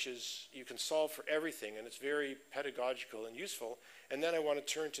limit, which is, you can solve for everything, and it's very pedagogical and useful. And then I want to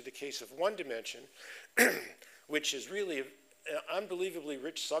turn to the case of 1 dimension, which is really an unbelievably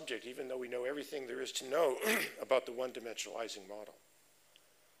rich subject, even though we know everything there is to know about the 1-dimensional Ising model.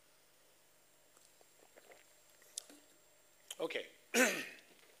 Okay.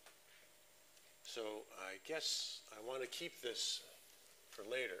 So I guess I want to keep this for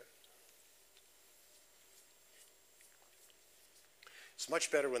later. It's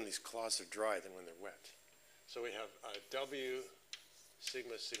much better when these cloths are dry than when they're wet. So we have W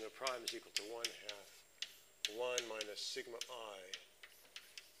sigma prime is equal to 1/2 1 minus sigma I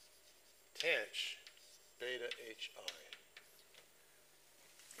tanh beta hi.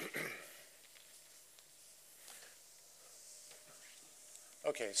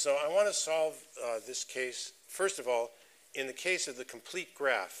 Okay, so I want to solve this case, first of all, in the case of the complete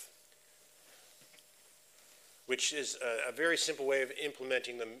graph, which is a very simple way of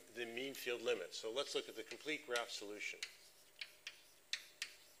implementing the mean field limit. So let's look at the complete graph solution.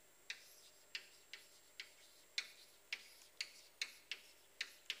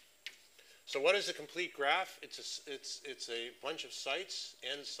 So what is a complete graph? It's a bunch of sites,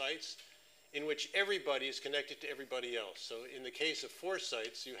 n sites, in which everybody is connected to everybody else. So in the case of 4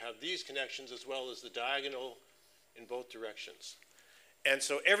 sites, you have these connections as well as the diagonal in both directions. And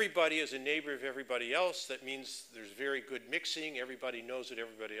so everybody is a neighbor of everybody else. That means there's very good mixing. Everybody knows what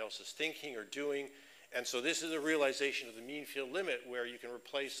everybody else is thinking or doing. And so this is a realization of the mean field limit where you can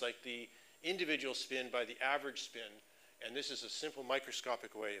replace like the individual spin by the average spin. And this is a simple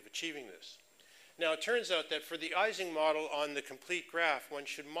microscopic way of achieving this. Now, it turns out that for the Ising model on the complete graph, one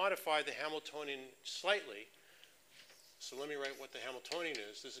should modify the Hamiltonian slightly. So let me write what the Hamiltonian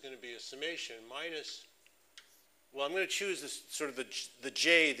is. This is going to be a summation minus, well, I'm going to choose this sort of the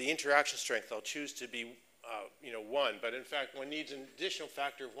J, the interaction strength. I'll choose to be, 1. But in fact, one needs an additional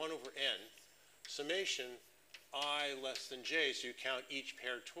factor of 1 over n, summation I less than j. So you count each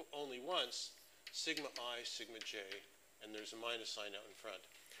pair only once, sigma I, sigma j, and there's a minus sign out in front.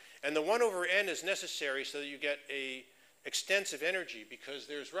 And the 1 over n is necessary so that you get a extensive energy because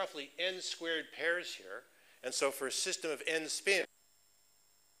there's roughly n squared pairs here. And so for a system of n spin,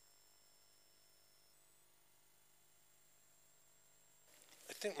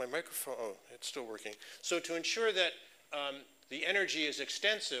 I think my microphone, oh, it's still working. So to ensure that the energy is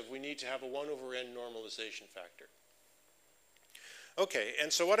extensive, we need to have a 1 over n normalization factor. Okay,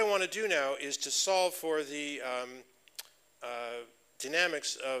 and so what I want to do now is to solve for the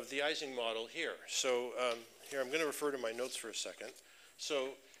dynamics of the Ising model here. So here I'm going to refer to my notes for a second. So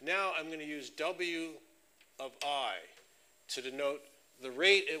now I'm going to use W of I to denote the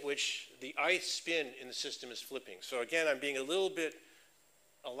rate at which the ith spin in the system is flipping. So again, I'm being a little bit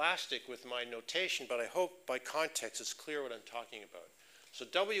elastic with my notation, but I hope by context it's clear what I'm talking about. So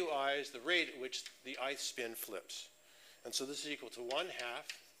Wi is the rate at which the ith spin flips. And so this is equal to 1/2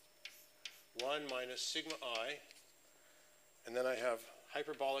 1 minus sigma I, and then I have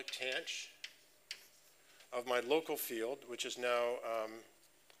hyperbolic tanh of my local field, which is now,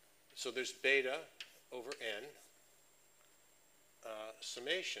 so there's beta over n,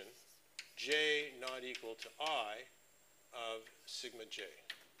 summation j not equal to I of sigma j.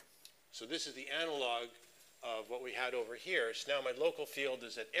 So this is the analog of what we had over here. So now my local field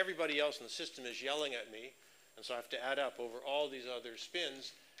is that everybody else in the system is yelling at me, and so I have to add up over all these other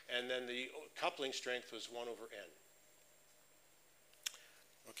spins, and then the coupling strength was 1 over n.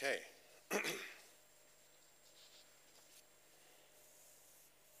 Okay.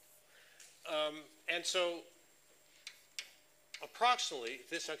 And so approximately,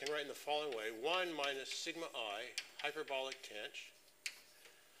 this I can write in the following way, 1 minus sigma I hyperbolic tanh.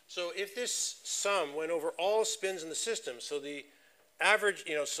 So if this sum went over all spins in the system, so the average,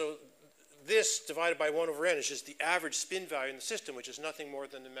 so this divided by 1 over n is just the average spin value in the system, which is nothing more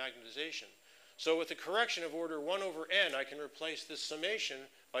than the magnetization. So with a correction of order 1 over n, I can replace this summation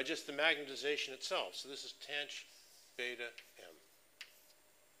by just the magnetization itself. So this is tanh beta m.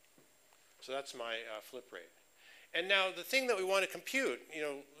 So that's my flip rate. And now the thing that we want to compute,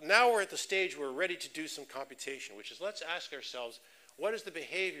 now we're at the stage where we're ready to do some computation, which is let's ask ourselves, what is the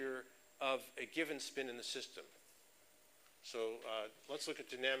behavior of a given spin in the system? So let's look at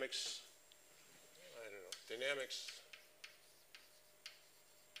dynamics, dynamics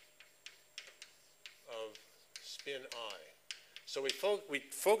of spin I. So we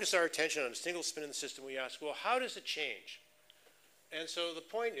focus our attention on a single spin in the system. We ask, well, how does it change? And so the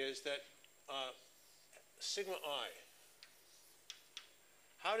point is that sigma I,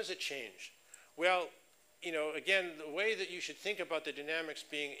 how does it change? Well, again, the way that you should think about the dynamics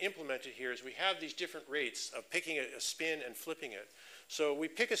being implemented here is we have these different rates of picking a spin and flipping it. So we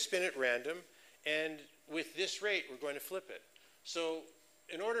pick a spin at random, and with this rate, we're going to flip it. So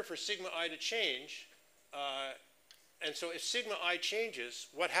in order for sigma I to change, and so if sigma I changes,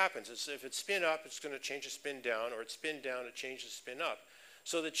 what happens is if it's spin up, it's going to change the spin down, or it's spin down, it changes the spin up.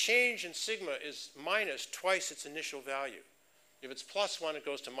 So the change in sigma is minus twice its initial value. If it's +1, it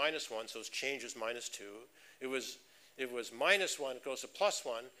goes to -1, so its change is -2. If it was -1, it goes to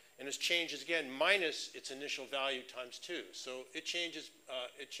 +1, and its change is again minus its initial value times 2. So it changes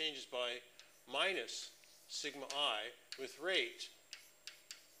by minus sigma I with rate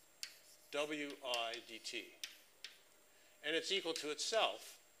Wi dt. And it's equal to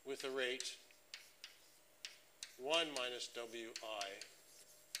itself with a rate 1 minus Wi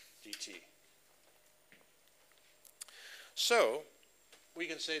dt. So we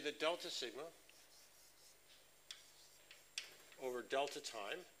can say that delta sigma over delta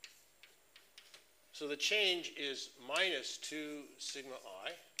time. So the change is minus 2 sigma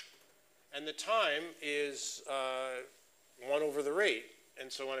I, and the time is 1 over the rate.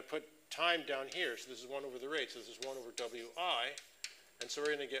 And so when I put time down here, so this is 1 over the rate, so this is 1 over Wi, and so we're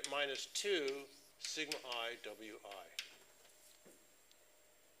going to get minus 2 sigma I Wi.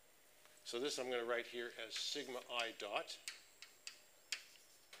 So this I'm going to write here as sigma I dot.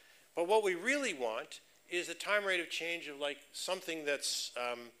 But what we really want is the time rate of change of like something that's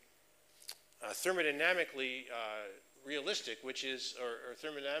thermodynamically realistic, which is, or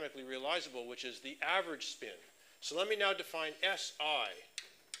thermodynamically realizable, which is the average spin. So let me now define SI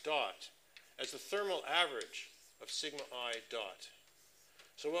dot as the thermal average of sigma I dot.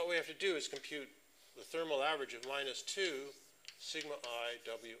 So what we have to do is compute the thermal average of minus 2 sigma I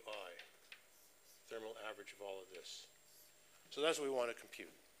Wi, thermal average of all of this. So that's what we want to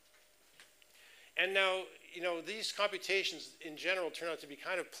compute. And now, these computations in general turn out to be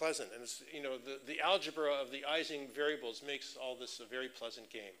kind of pleasant. And it's, the algebra of the Ising variables makes all this a very pleasant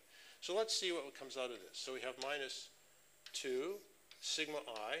game. So let's see what comes out of this. So we have minus 2 sigma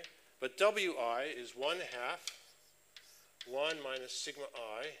I, but Wi is 1/2 1 minus sigma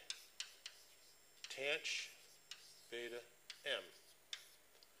I tanh beta m.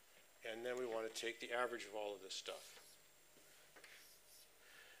 And then we want to take the average of all of this stuff.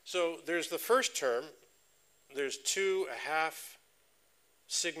 So there's the first term. There's 2/2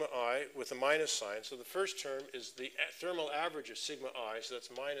 sigma I with a minus sign. So the first term is the thermal average of sigma I, so that's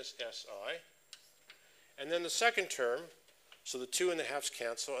minus Si. And then the second term, so the 2 and the halves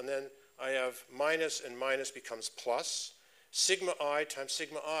cancel, and then I have minus and minus becomes plus, sigma I times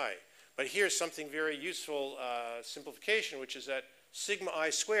sigma I. But here's something very useful simplification, which is that sigma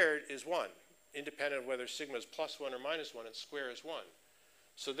I squared is 1. Independent of whether sigma is +1 or -1, its square is 1.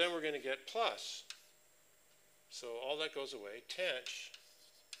 So then we're going to get plus. So all that goes away, tanh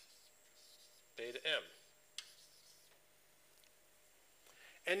beta m.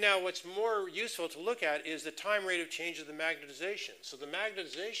 And now what's more useful to look at is the time rate of change of the magnetization. So the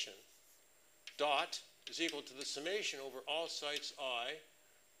magnetization dot is equal to the summation over all sites I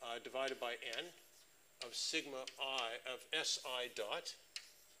divided by n of sigma I of Si dot.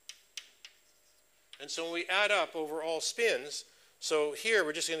 And so when we add up over all spins, so here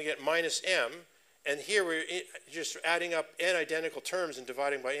we're just going to get minus m, and here we're just adding up n identical terms and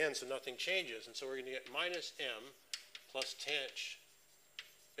dividing by n, so nothing changes. And so we're going to get minus m plus tanh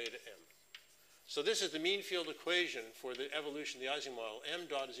beta m. So this is the mean field equation for the evolution of the Ising model. M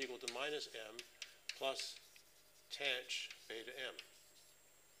dot is equal to minus m plus tanh beta m.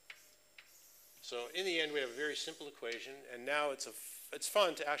 So in the end, we have a very simple equation, and now it's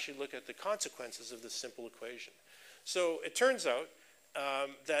fun to actually look at the consequences of this simple equation. So it turns out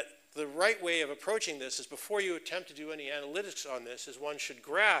that the right way of approaching this is before you attempt to do any analytics on this is one should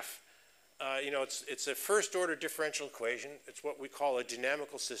graph, it's a first order differential equation. It's what we call a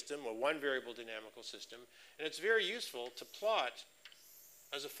dynamical system, a one variable dynamical system. And it's very useful to plot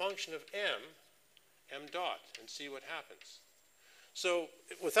as a function of m dot, and see what happens. So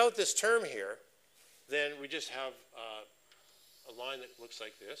without this term here, then we just have a line that looks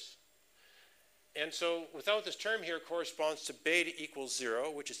like this. And so without this term here corresponds to beta equals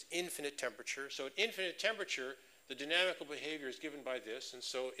 0, which is infinite temperature. So at infinite temperature, the dynamical behavior is given by this. And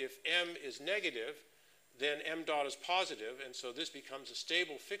so if m is negative, then m dot is positive. And so this becomes a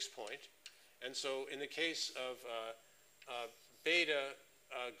stable fixed point. And so in the case of beta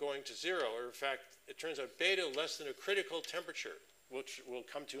going to 0, or in fact, it turns out beta less than a critical temperature, which we'll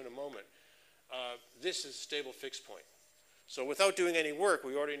come to in a moment, this is a stable fixed point. So without doing any work,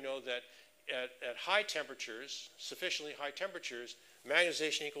 we already know that at high temperatures, sufficiently high temperatures,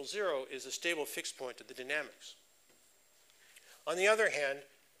 magnetization equals 0 is a stable fixed point of the dynamics. On the other hand,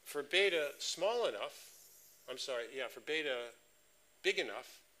 for beta small enough, for beta big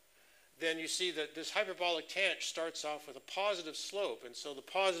enough, then you see that this hyperbolic tangent starts off with a positive slope. And so the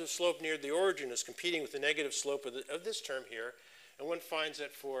positive slope near the origin is competing with the negative slope of this term here. And one finds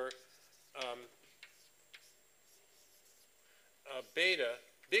that for beta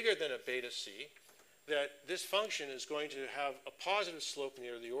bigger than a beta c, that this function is going to have a positive slope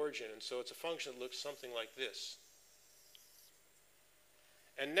near the origin. And so it's a function that looks something like this.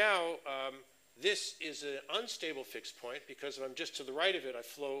 And now, this is an unstable fixed point because if I'm just to the right of it, I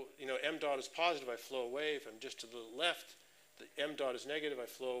flow, m dot is positive, I flow away. If I'm just to the left, the m dot is negative, I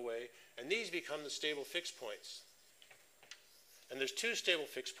flow away. And these become the stable fixed points. And there's two stable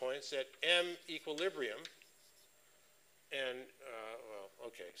fixed points at m equilibrium. And,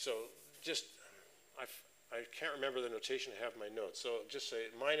 okay, so just, I can't remember the notation I have in my notes. So just say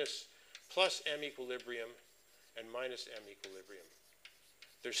minus plus m equilibrium and minus m equilibrium.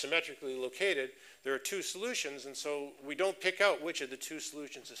 They're symmetrically located. There are two solutions, and so we don't pick out which of the two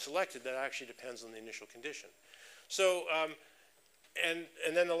solutions is selected. That actually depends on the initial condition. So, and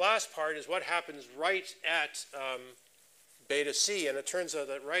then the last part is what happens right at beta c, and it turns out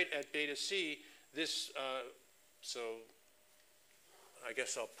that right at beta c, this, so I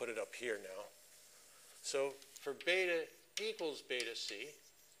guess I'll put it up here now. So for beta equals beta c,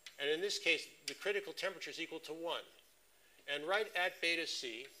 and in this case, the critical temperature is equal to 1. And right at beta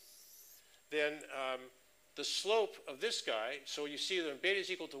c, then the slope of this guy, so you see that when beta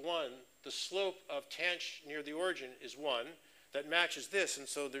is equal to 1, the slope of tangent near the origin is 1. That matches this, and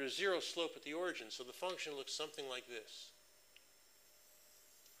so there's 0 slope at the origin. So the function looks something like this.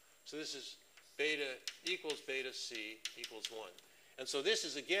 So this is beta equals beta c equals 1. And so this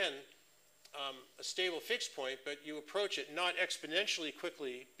is, again, a stable fixed point, but you approach it not exponentially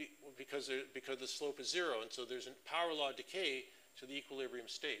quickly because the slope is 0. And so there's a power law decay to the equilibrium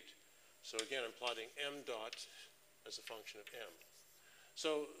state. So again, I'm plotting m dot as a function of m.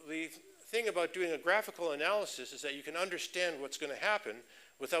 So the thing about doing a graphical analysis is that you can understand what's going to happen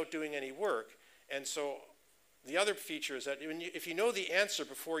without doing any work. And so the other feature is that if you know the answer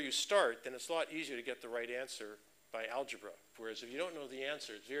before you start, then it's a lot easier to get the right answer by algebra. Whereas if you don't know the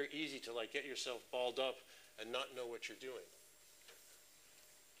answer, it's very easy to get yourself balled up and not know what you're doing.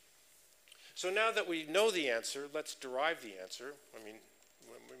 So now that we know the answer, let's derive the answer. I mean,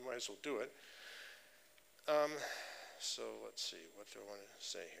 we might as well do it. So let's see, what do I want to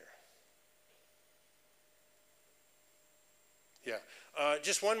say here? Yeah,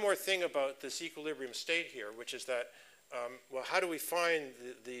 just one more thing about this equilibrium state here, which is that, well, how do we find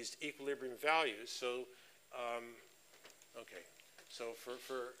these equilibrium values? So, okay, so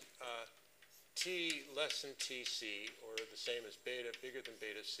for t less than tc, or the same as beta bigger than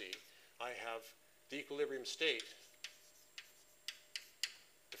beta c, I have the equilibrium state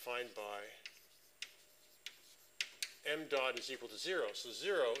defined by m dot is equal to 0. So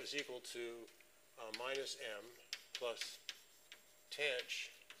 0 is equal to minus m plus tangent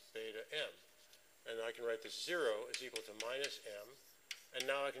beta m. And I can write this 0 is equal to minus m. And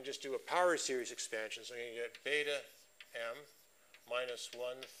now I can just do a power series expansion. So I'm going to get beta m minus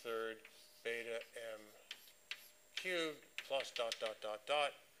 1/3 beta m cubed plus dot, dot, dot,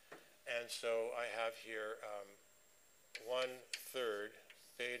 dot. And so I have here 1/3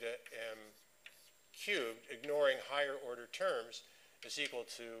 beta m cubed, ignoring higher order terms, is equal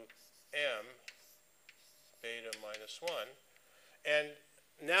to m beta minus 1. And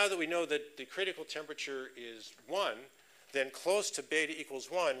now that we know that the critical temperature is 1, then close to beta equals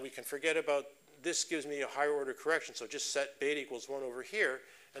 1, we can forget about this gives me a higher order correction. So just set beta equals 1 over here.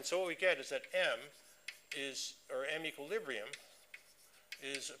 And so what we get is that m is, or m equilibrium,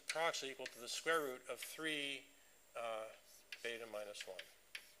 is approximately equal to the square root of 3 beta minus 1.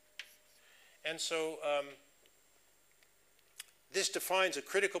 And so this defines a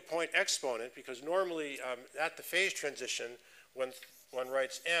critical point exponent because normally at the phase transition, when one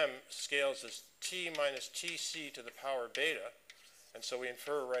writes m, scales as t minus tc to the power beta. And so we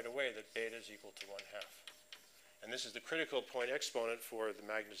infer right away that beta is equal to 1/2. And this is the critical point exponent for the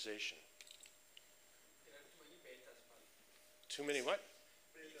magnetization. Too many what?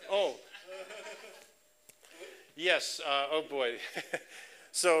 Oh. Yes, oh boy.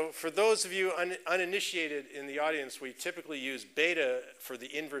 So for those of you uninitiated in the audience, we typically use beta for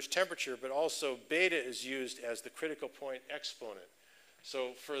the inverse temperature, but also beta is used as the critical point exponent.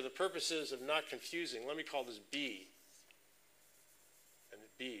 So for the purposes of not confusing, let me call this B and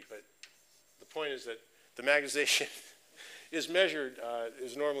B, but the point is that the magnetization is measured,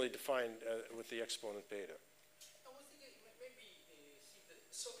 is normally defined with the exponent beta. I was thinking maybe,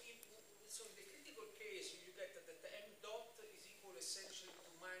 so in the critical case, you get that the m dot is equal essentially to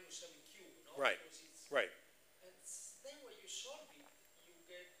minus m cubed, no? Right, right. And then when you solve it, you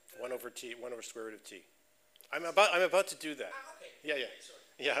get 1 over t, 1 over square root of t. I'm about to do that. okay. Yeah, yeah. Okay, sorry.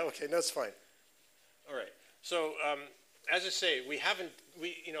 Yeah, okay, that's fine. All right. So as I say, I haven't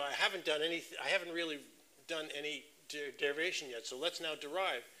really done any derivation yet. So let's now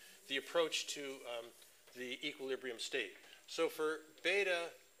derive the approach to the equilibrium state. So for beta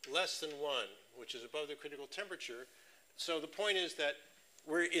less than 1, which is above the critical temperature, so the point is that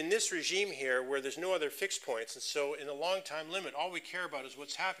we're in this regime here where there's no other fixed points, and so in the long time limit, all we care about is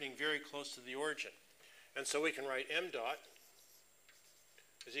what's happening very close to the origin. And so we can write m dot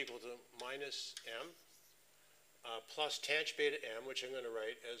is equal to minus m plus tanh beta m, which I'm going to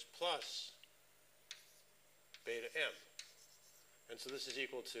write as plus beta m. And so this is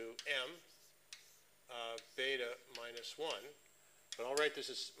equal to m beta minus 1. But I'll write this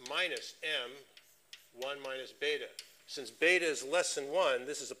as minus m 1 minus beta. Since beta is less than 1,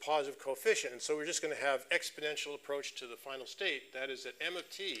 this is a positive coefficient. And so we're just going to have exponential approach to the final state. That is that m of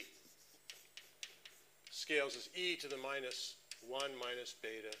t scales as e to the minus 1 minus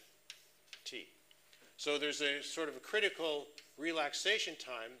beta t. So there's a sort of a critical relaxation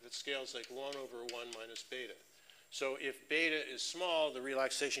time that scales like 1 over 1 minus beta. So if beta is small, the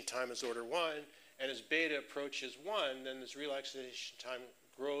relaxation time is order 1. And as beta approaches 1, then this relaxation time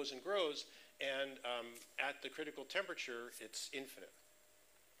grows and grows. And at the critical temperature, it's infinite.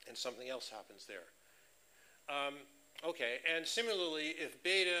 And something else happens there. Okay, and similarly, if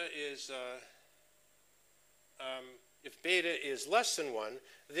beta is less than 1,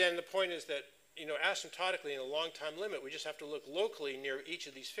 then the point is that, asymptotically in a long time limit, we just have to look locally near each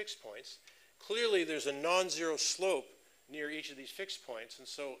of these fixed points. Clearly, there's a non-zero slope near each of these fixed points. And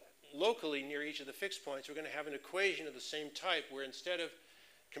so locally near each of the fixed points, we're going to have an equation of the same type where instead of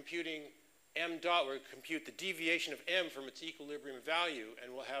computing m dot, we're going to compute the deviation of m from its equilibrium value,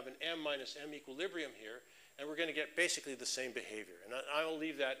 and we'll have an m minus m equilibrium here, and we're going to get basically the same behavior. And I'll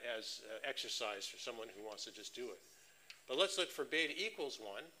leave that as exercise for someone who wants to just do it. But let's look for beta equals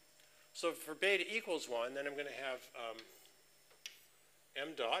 1. So for beta equals 1, then I'm going to have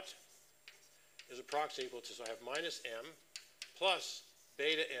m dot is approximately equal to, so I have minus m plus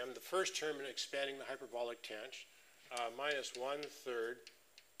beta m, the first term in expanding the hyperbolic tanh, minus 1/3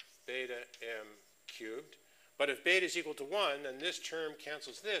 beta m cubed. But if beta is equal to 1, then this term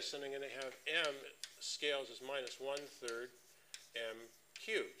cancels this, and I'm going to have m scales as minus 1/3 m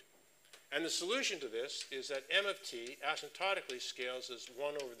cubed. And the solution to this is that m of t asymptotically scales as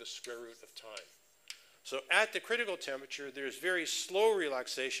 1 over the square root of time. So at the critical temperature, there's very slow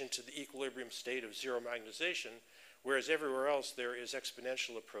relaxation to the equilibrium state of zero magnetization, whereas everywhere else there is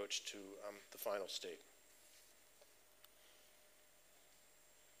exponential approach to the final state.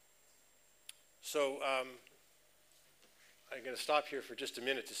 So I'm going to stop here for just a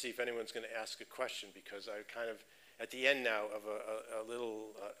minute to see if anyone's going to ask a question, because I'm kind of at the end now of a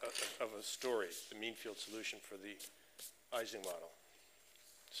little of a story, the mean field solution for the Ising model.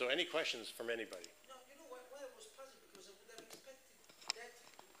 So any questions from anybody? No, you know why I was puzzled, because I would have expected that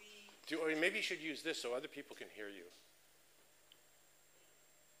to be... Maybe you should use this so other people can hear you.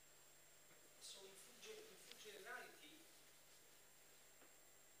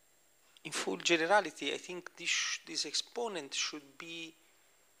 In full generality, I think this exponent should be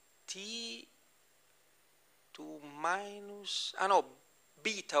t to minus,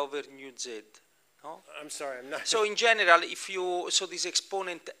 beta over nu z. No? I'm sorry, I'm not. So in general, this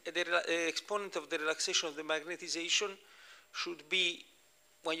exponent, the exponent of the relaxation of the magnetization should be,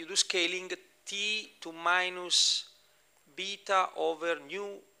 when you do scaling, t to minus beta over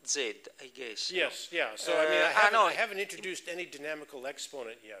nu z, I guess. Yes, yeah. So I mean, I haven't introduced any dynamical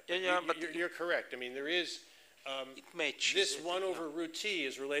exponent yet. But you're correct. I mean, there is. It matches. This 1 over root t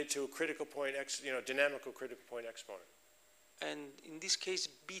is related to a critical point, dynamical critical point exponent. And in this case,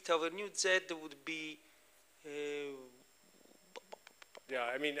 beta over nu z would be. Yeah,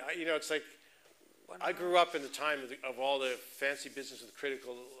 I mean, it's like I grew up in the time of all the fancy business with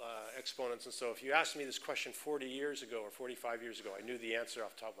critical exponents, and so if you asked me this question 40 years ago or 45 years ago, I knew the answer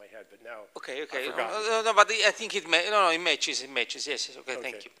off the top of my head, but now Okay, I forgot. no, but I think it matches, yes, yes, okay,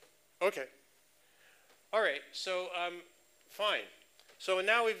 thank you. Okay. All right, so fine. So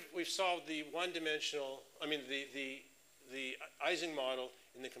now we've solved the one-dimensional, the Ising model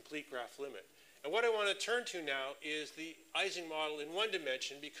in the complete graph limit. And what I want to turn to now is the Ising model in one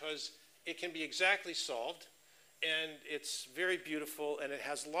dimension, because it can be exactly solved, and it's very beautiful, and it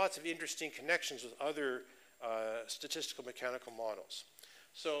has lots of interesting connections with other statistical mechanical models.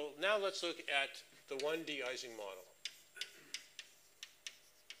 So now let's look at the 1D Ising model.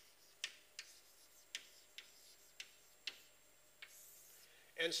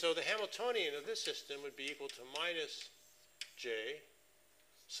 And so the Hamiltonian of this system would be equal to minus J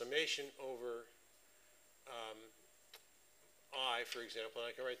summation over I, for example, and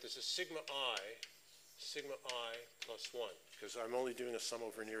I can write this as sigma I plus 1, because I'm only doing a sum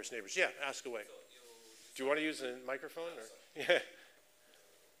over nearest neighbors. Yeah, ask away. Do you want to use a microphone? Or? Yeah.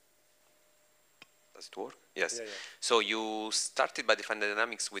 Does it work? Yes. Yeah, yeah. So you started by defining the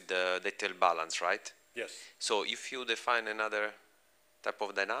dynamics with the detail balance, right? Yes. So if you define another type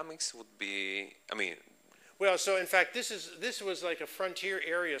of dynamics, would be, Well, so in fact, this was like a frontier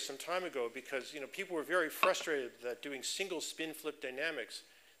area some time ago, because people were very frustrated that doing single spin flip dynamics,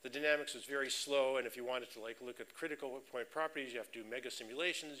 the dynamics was very slow, and if you wanted to look at critical point properties, you have to do mega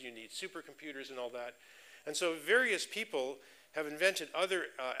simulations, you need supercomputers and all that. And so various people have invented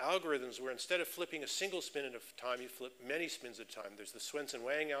other algorithms where instead of flipping a single spin at a time, you flip many spins at a time. There's the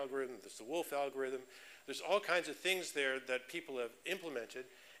Swenson-Wang algorithm, there's the Wolf algorithm. There's all kinds of things there that people have implemented.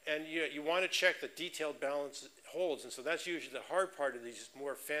 And you want to check that detailed balance holds, and so that's usually the hard part of these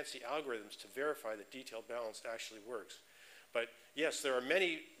more fancy algorithms, to verify that detailed balance actually works. But yes, there are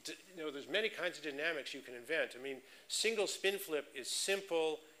many, there's many kinds of dynamics you can invent. Single spin flip is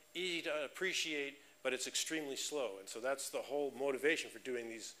simple, easy to appreciate, but it's extremely slow, and so that's the whole motivation for doing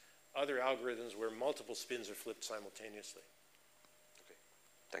these other algorithms where multiple spins are flipped simultaneously. Okay,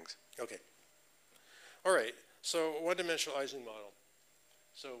 thanks. Okay. All right, so one-dimensional Ising model.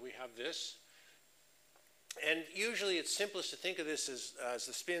 So we have this, and usually it's simplest to think of this as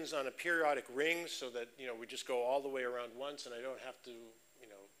the spins on a periodic ring, so that we just go all the way around once, and I don't have to,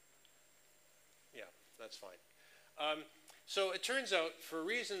 yeah, that's fine. So it turns out, for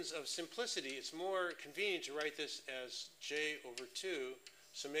reasons of simplicity, it's more convenient to write this as J over 2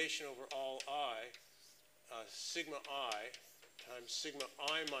 summation over all I, sigma I times sigma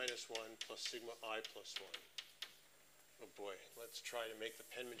I minus 1 plus sigma I plus 1. Oh boy, let's try to make the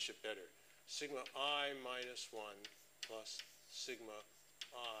penmanship better. Sigma I minus 1 plus sigma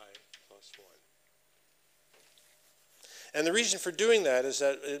I plus 1. And the reason for doing that is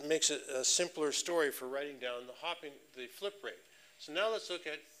that it makes it a simpler story for writing down the flip rate. So now let's look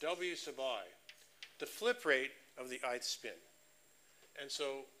at W sub I, the flip rate of the ith spin. And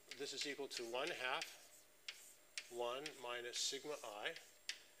so this is equal to 1/2 1 minus sigma I,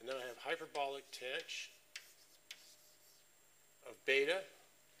 and then I have hyperbolic tanh of beta.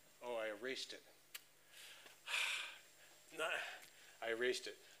 Oh, I erased it. I erased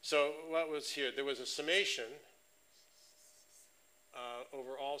it. So what was here? There was a summation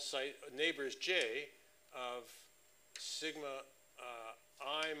over all neighbors J of sigma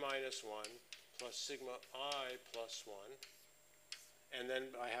I minus 1 plus sigma I plus 1. And then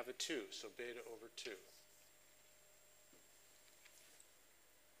I have a 2, so beta over 2.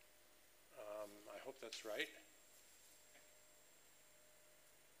 I hope that's right.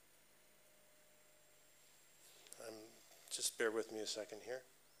 Just bear with me a second here.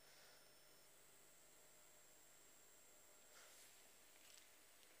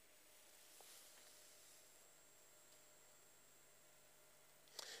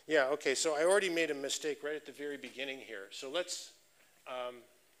 Yeah, okay, so I already made a mistake right at the very beginning here. So let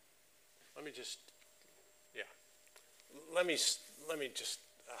me just, yeah. Let me just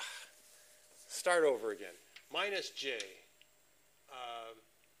start over again. Minus J,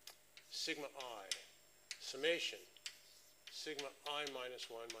 sigma I, summation, sigma I minus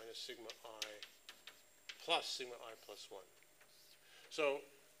 1 minus sigma I plus sigma I plus 1. So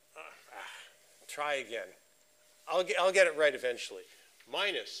try again. I'll get it right eventually.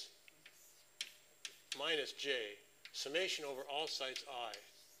 Minus J, summation over all sites I,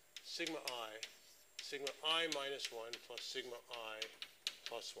 sigma I minus 1 plus sigma I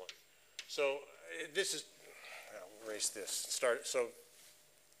plus 1. So this is, I'll erase this. So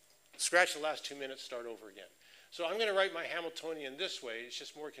scratch the last 2 minutes, start over again. So I'm going to write my Hamiltonian this way. It's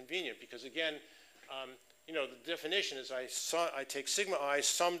just more convenient because, again, you know, the definition is I take sigma I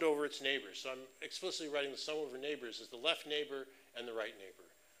summed over its neighbors. So I'm explicitly writing the sum over neighbors as the left neighbor and the right neighbor.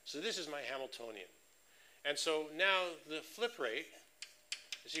 So this is my Hamiltonian. And so now the flip rate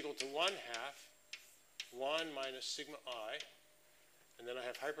is equal to 1/2 1 minus sigma I, and then I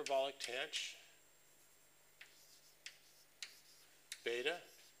have hyperbolic tanh beta,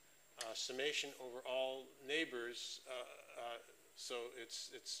 summation over all neighbors. So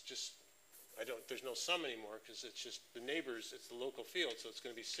it's just, there's no sum anymore because it's just the neighbors, it's the local field. So it's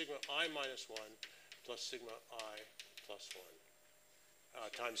going to be sigma I minus 1 plus sigma I plus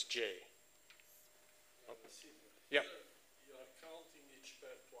 1 times j. Oh. Yeah. You are counting each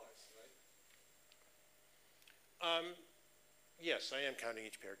pair twice, right? Yes, I am counting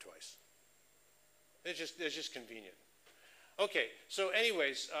each pair twice. It's just convenient. Okay, so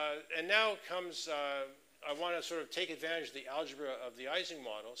anyways, and now comes, I want to sort of take advantage of the algebra of the Ising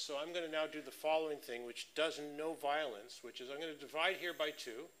model. So I'm going to now do the following thing, which does no violence, which is I'm going to divide here by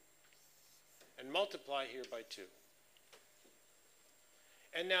 2 and multiply here by 2.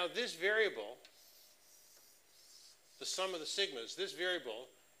 And now this variable, the sum of the sigmas, this variable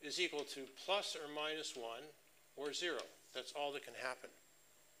is equal to plus or minus 1 or 0. That's all that can happen.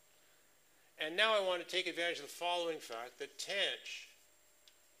 And now I want to take advantage of the following fact that tanh,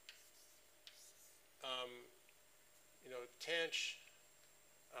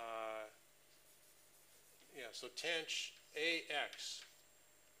 so tanh AX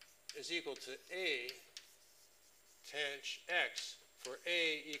is equal to A tanh X for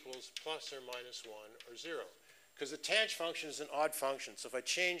A equals plus or minus 1 or 0. Because the tanh function is an odd function. So if I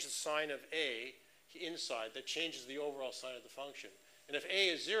change the sign of A inside, that changes the overall sign of the function. And if A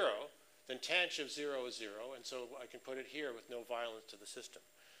is 0, then tanh of 0 is 0. And so I can put it here with no violence to the system.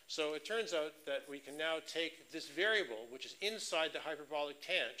 So it turns out that we can now take this variable, which is inside the hyperbolic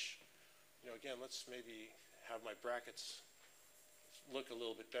tanh. You know, again, let's maybe have my brackets look a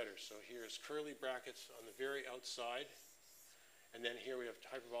little bit better. So here's curly brackets on the very outside. And then here we have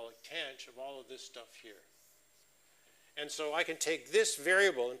hyperbolic tanh of all of this stuff here. And so I can take this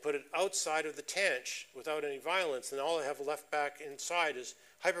variable and put it outside of the tanh without any violence, and all I have left back inside is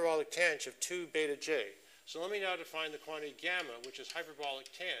hyperbolic tanh of 2 beta j. So let me now define the quantity gamma, which is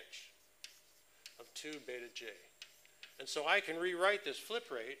hyperbolic tanh of 2 beta j. And so I can rewrite this flip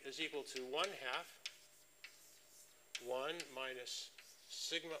rate as equal to 1/2 1 minus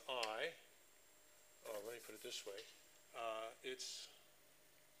sigma I. Oh, let me put it this way. It's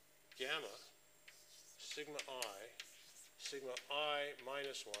gamma sigma I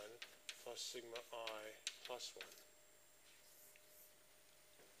minus 1 plus sigma I plus 1.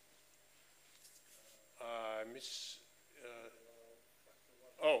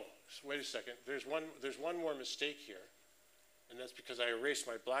 Oh, so wait a second. There's one more mistake here, and that's because I erased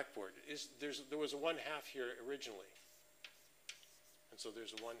my blackboard. There was a 1/2 here originally, and so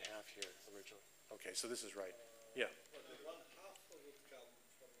there's a 1/2 here originally. Okay, so this is right. Yeah. But the 1/2 would come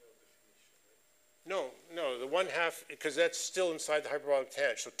from your definition, right? No, the 1/2, because that's still inside the hyperbolic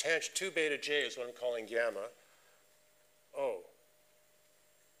tanh. So tanh 2 beta j is what I'm calling gamma. Oh,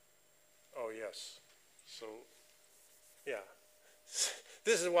 yes. So, yeah.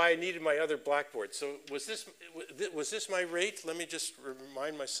 This is why I needed my other blackboard. So was this my rate? Let me just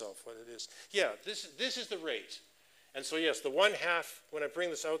remind myself what it is. Yeah, this is the rate. And so yes, the 1/2, when I bring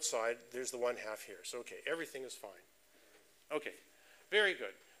this outside, there's the 1/2 here. So okay, everything is fine. Okay, very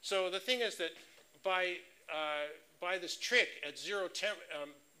good. So the thing is that by this trick at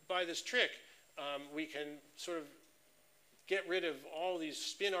we can sort of get rid of all these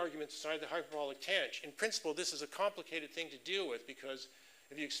spin arguments inside the hyperbolic tanh. In principle, this is a complicated thing to deal with because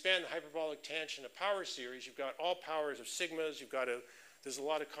if you expand the hyperbolic tanh in a power series, you've got all powers of sigmas, there's a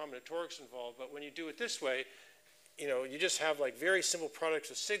lot of combinatorics involved, but when you do it this way, you know, you just have like very simple products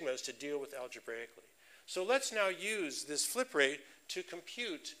of sigmas to deal with algebraically. So let's now use this flip rate to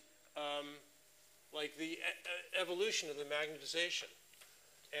compute like the evolution of the magnetization.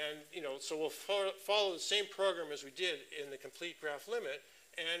 And, you know, so we'll follow the same program as we did in the complete graph limit,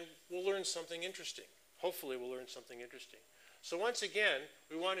 and we'll learn something interesting. Hopefully we'll learn something interesting. So once again,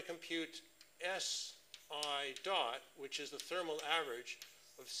 we want to compute SI dot, which is the thermal average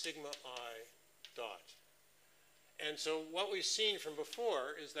of sigma I dot. And so what we've seen from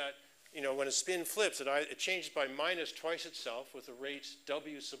before is that, you know, when a spin flips, it changes by minus twice itself with the rate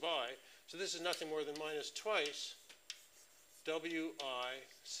W sub I. So this is nothing more than minus twice Wi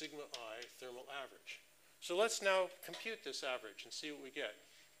sigma I thermal average. So let's now compute this average and see what we get.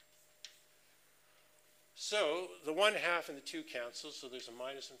 So the 1/2 and the 2 cancel, so there's a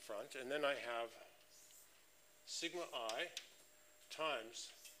minus in front, and then I have sigma I times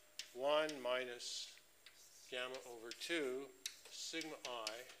 1 minus gamma over 2 sigma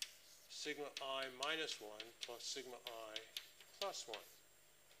I minus 1 plus sigma I plus 1.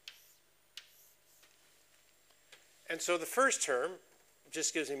 And so the first term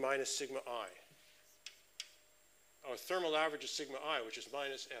just gives me minus sigma I. Our thermal average is sigma I, which is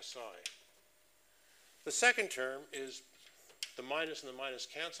minus SI. The second term is the minus and the minus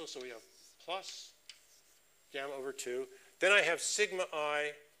cancel, so we have plus gamma over 2. Then I have sigma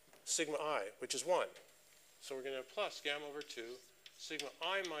I, which is 1. So we're going to have plus gamma over 2, sigma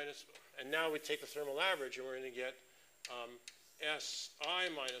I minus, and now we take the thermal average, and we're going to get SI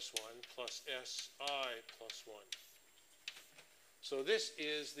minus 1 plus SI plus 1. So this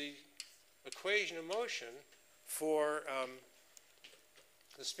is the equation of motion for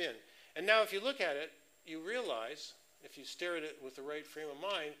the spin. And now if you look at it, you realize, if you stare at it with the right frame of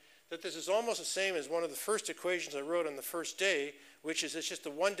mind, that this is almost the same as one of the first equations I wrote on the first day, which is it's just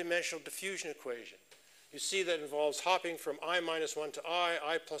a one-dimensional diffusion equation. You see that involves hopping from I minus 1 to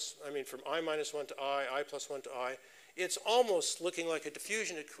from I minus 1 to I plus 1 to I. It's almost looking like a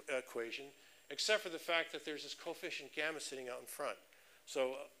diffusion equation, except for the fact that there's this coefficient gamma sitting out in front.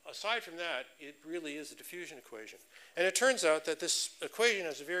 So aside from that, it really is a diffusion equation. And it turns out that this equation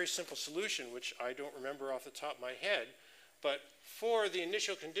has a very simple solution, which I don't remember off the top of my head. But for the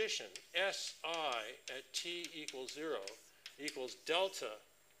initial condition, Si at t equals 0 equals delta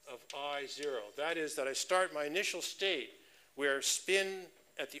of I0. That is that I start my initial state where spin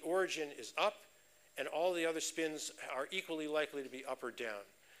at the origin is up, and all the other spins are equally likely to be up or down.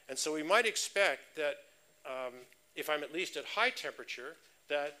 And so we might expect that if I'm at least at high temperature,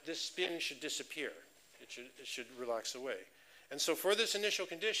 that this spin should disappear. It should relax away. And so for this initial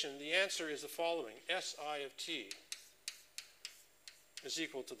condition, the answer is the following. Si of t is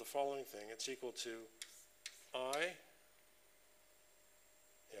equal to the following thing. It's equal to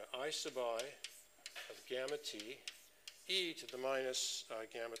I sub I of gamma t e to the minus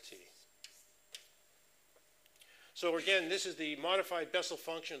gamma t. So again, this is the modified Bessel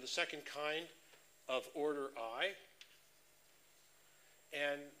function of the second kind of order I.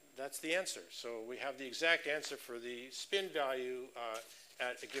 And that's the answer. So we have the exact answer for the spin value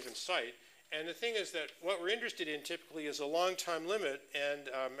at a given site. And the thing is that what we're interested in typically is a long time limit. And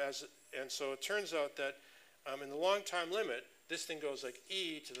so it turns out that in the long time limit, this thing goes like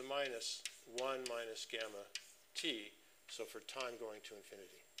e to the minus 1 minus gamma t. So for time going to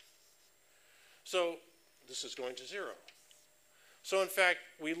infinity. So this is going to 0. So in fact,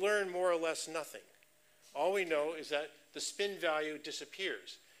 we learn more or less nothing. All we know is that the spin value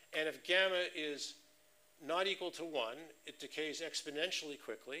disappears. And if gamma is not equal to 1, it decays exponentially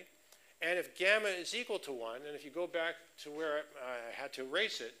quickly. And if gamma is equal to 1, and if you go back to where I had to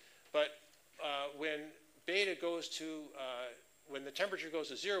erase it, but when beta goes to, when the temperature goes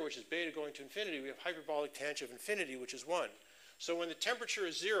to 0, which is beta going to infinity, we have hyperbolic tangent of infinity, which is 1. So when the temperature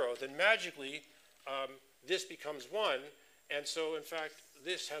is 0, then magically this becomes 1. And so, in fact,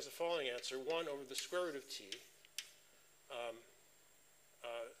 this has the following answer, 1 over the square root of t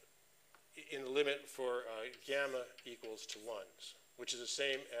in the limit for gamma equals to 1, which is the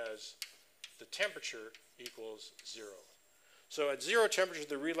same as the temperature equals 0. So at 0 temperature,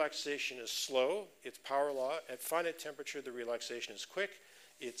 the relaxation is slow. It's power law. At finite temperature, the relaxation is quick.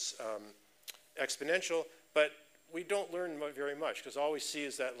 It's exponential. But we don't learn very much, because all we see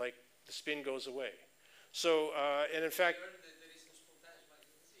is that, like, the spin goes away. So, and in fact,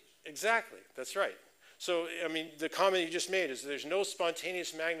 exactly, that's right. So, I mean, the comment you just made is there's no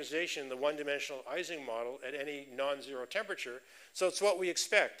spontaneous magnetization in the one-dimensional Ising model at any non-zero temperature. So it's what we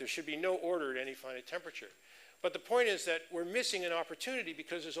expect. There should be no order at any finite temperature. But the point is that we're missing an opportunity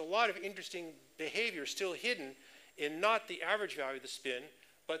because there's a lot of interesting behavior still hidden in not the average value of the spin,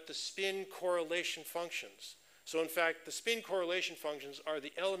 but the spin correlation functions. So in fact, the spin correlation functions are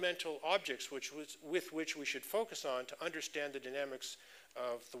the elemental objects with which we should focus on to understand the dynamics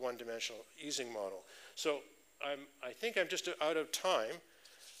of the one-dimensional Ising model. So I think I'm just out of time.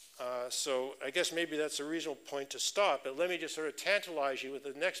 So I guess maybe that's a reasonable point to stop. But let me just sort of tantalize you with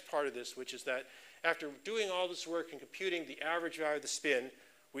the next part of this, which is that after doing all this work and computing the average value of the spin,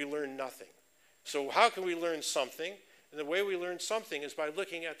 we learn nothing. So how can we learn something? And the way we learn something is by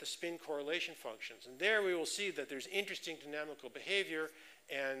looking at the spin correlation functions. And there we will see that there's interesting dynamical behavior,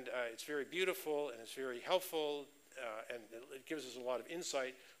 and it's very beautiful, and it's very helpful, and it gives us a lot of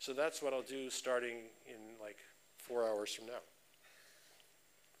insight. So that's what I'll do starting in like 4 hours from now.